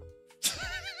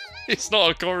 It's not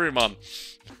a curry, man.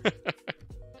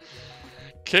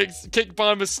 Kicked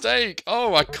by mistake.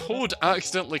 Oh, I could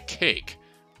accidentally kick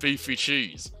Beefy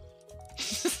Cheese.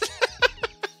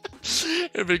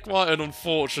 It'd be quite an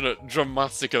unfortunate,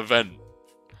 dramatic event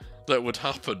that would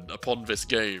happen upon this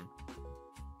game.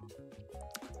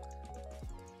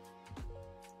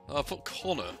 I put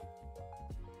Connor.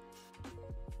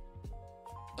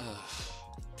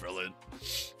 Brilliant.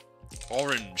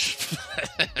 Orange.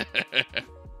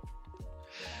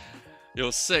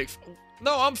 You're 6th.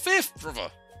 No, I'm 5th, brother.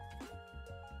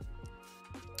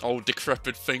 Oh,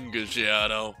 decrepit fingers. Yeah, I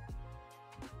know.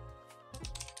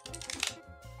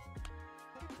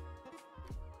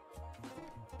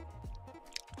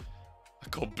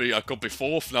 I could be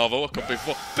fourth now, though. I could be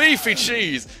fourth. Beefy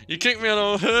cheese! You kick me and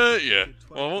I'll hurt you.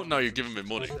 Well, I won't know you're giving me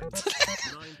money.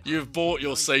 You've bought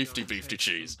your safety, Beefy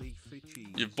cheese.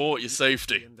 You've bought your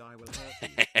safety.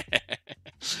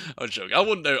 I'm joking. I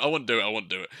wouldn't do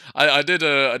it. I did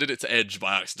it to Edge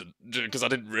by accident because I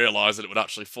didn't realise that it would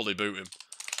actually fully boot him.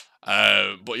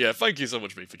 But yeah, thank you so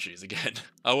much, Beefy cheese, again.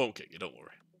 I won't kick you, don't worry.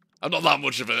 I'm not that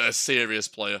much of a serious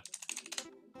player.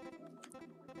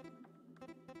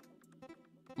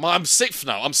 I'm 6th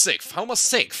now. I'm 6th. How am I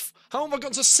 6th? How have I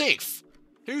got to 6th?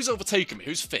 Who's overtaken me?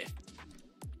 Who's 5th?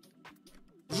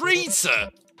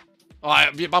 Rita! Alright,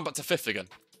 I'm back to 5th again.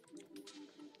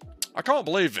 I can't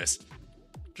believe this.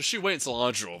 Just you wait until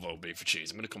I draw, though, Beefy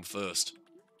cheese. I'm going to come first.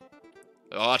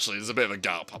 Oh, actually, there's a bit of a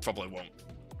gap. I probably won't.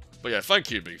 But yeah, thank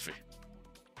you, Beefy.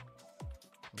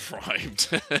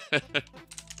 Bribed.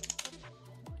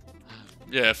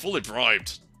 Yeah, fully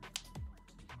bribed.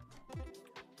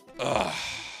 Ugh.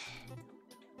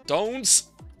 Don't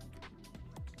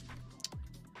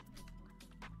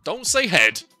say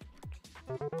head.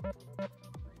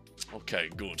 Okay,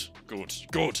 good.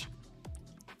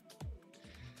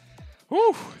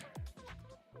 Whew.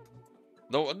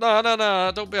 No,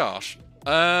 don't be harsh.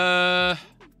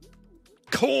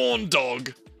 Corn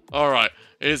dog. Alright,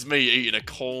 here's me eating a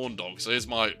corn dog. So here's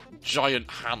my giant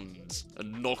hands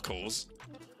and knuckles.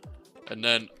 And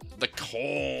then the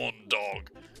corn dog.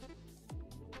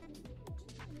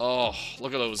 Oh,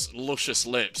 look at those luscious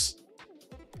lips.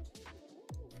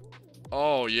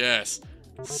 Oh, yes.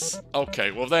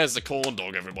 Okay, well, there's the corn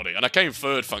dog, everybody. And I came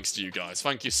third thanks to you guys.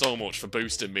 Thank you so much for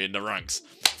boosting me in the ranks.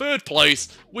 Third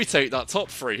place, we take that top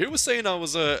 3. Who was saying I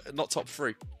was not top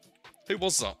 3? Who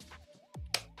was that?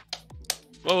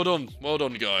 Well done,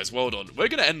 guys. Well done. We're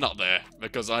gonna end that there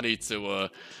because I need to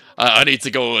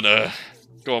go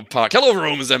and park. Hello,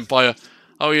 Romans Empire.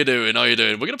 How are you doing?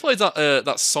 We're gonna play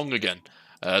that song again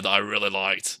that I really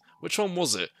liked. Which one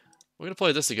was it? We're gonna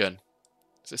play this again.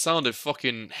 It sounded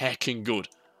fucking hecking good.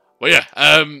 Well, yeah.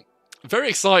 Very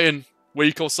exciting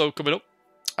week or so coming up.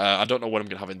 I don't know when I'm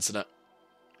gonna have internet.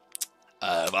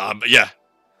 But yeah.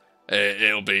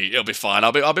 It'll be fine.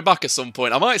 I'll be back at some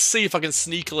point. I might see if I can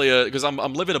sneakily because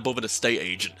I'm living above an estate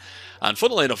agent, and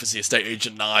funnily enough, it's the estate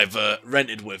agent I've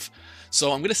rented with.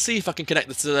 So I'm gonna see if I can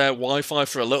connect it to their Wi-Fi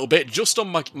for a little bit, just on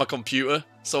my computer.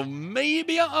 So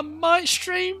maybe I might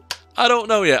stream. I don't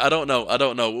know yet. I don't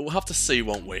know. We'll have to see,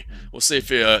 won't we? We'll see if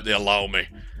they allow me.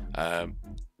 But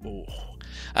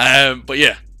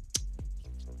yeah,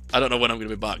 I don't know when I'm gonna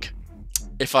be back.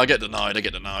 If I get denied, I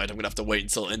get denied. I'm going to have to wait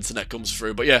until the internet comes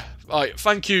through. But yeah,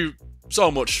 thank you so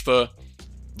much for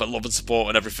the love and support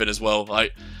and everything as well.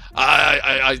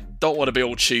 I don't want to be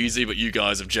all cheesy, but you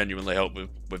guys have genuinely helped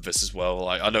with this as well.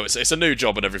 I know it's a new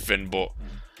job and everything, but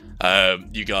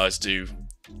you guys do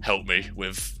help me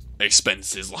with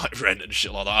expenses like rent and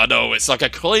shit like that. I know it's like a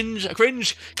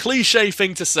cringe cliche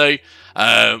thing to say,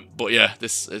 but yeah,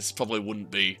 this probably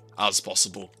wouldn't be as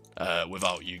possible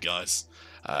without you guys.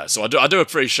 So I do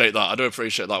appreciate that.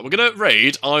 We're gonna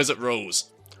raid Isaac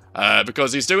Rose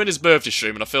because he's doing his birthday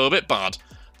stream, and I feel a bit bad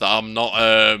that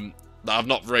I've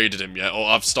not raided him yet, or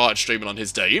I've started streaming on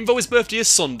his day, even though his birthday is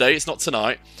Sunday. It's not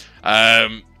tonight.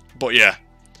 But yeah,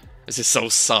 this is so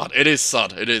sad. It is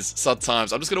sad. It is sad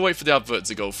times. I'm just gonna wait for the advert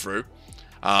to go through,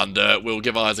 and we'll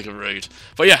give Isaac a raid.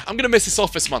 But yeah, I'm gonna miss this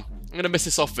office, man. I'm gonna miss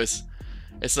this office.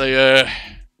 It's a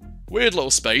weird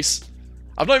little space.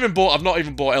 I've not even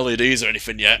bought LEDs or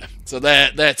anything yet, so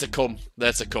they're to come.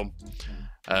 They're to come.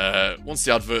 Once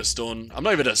the advert's done, I'm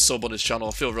not even a sub on his channel.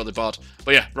 I feel really bad.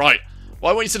 But yeah, right.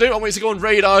 What I want you to do, I want you to go and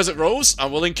raid Isaac Rose,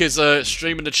 and we'll link his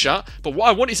stream in the chat. But what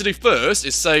I want you to do first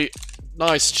is say,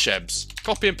 nice Chebs.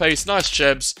 Copy and paste, nice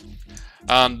Chebs.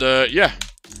 And yeah,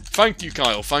 thank you,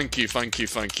 Kyle. Thank you.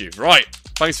 Right,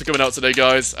 thanks for coming out today,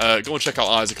 guys. Go and check out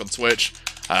Isaac on Twitch.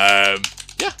 Yeah.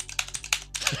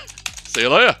 See you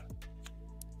later.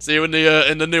 See you in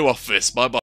the new office. Bye bye.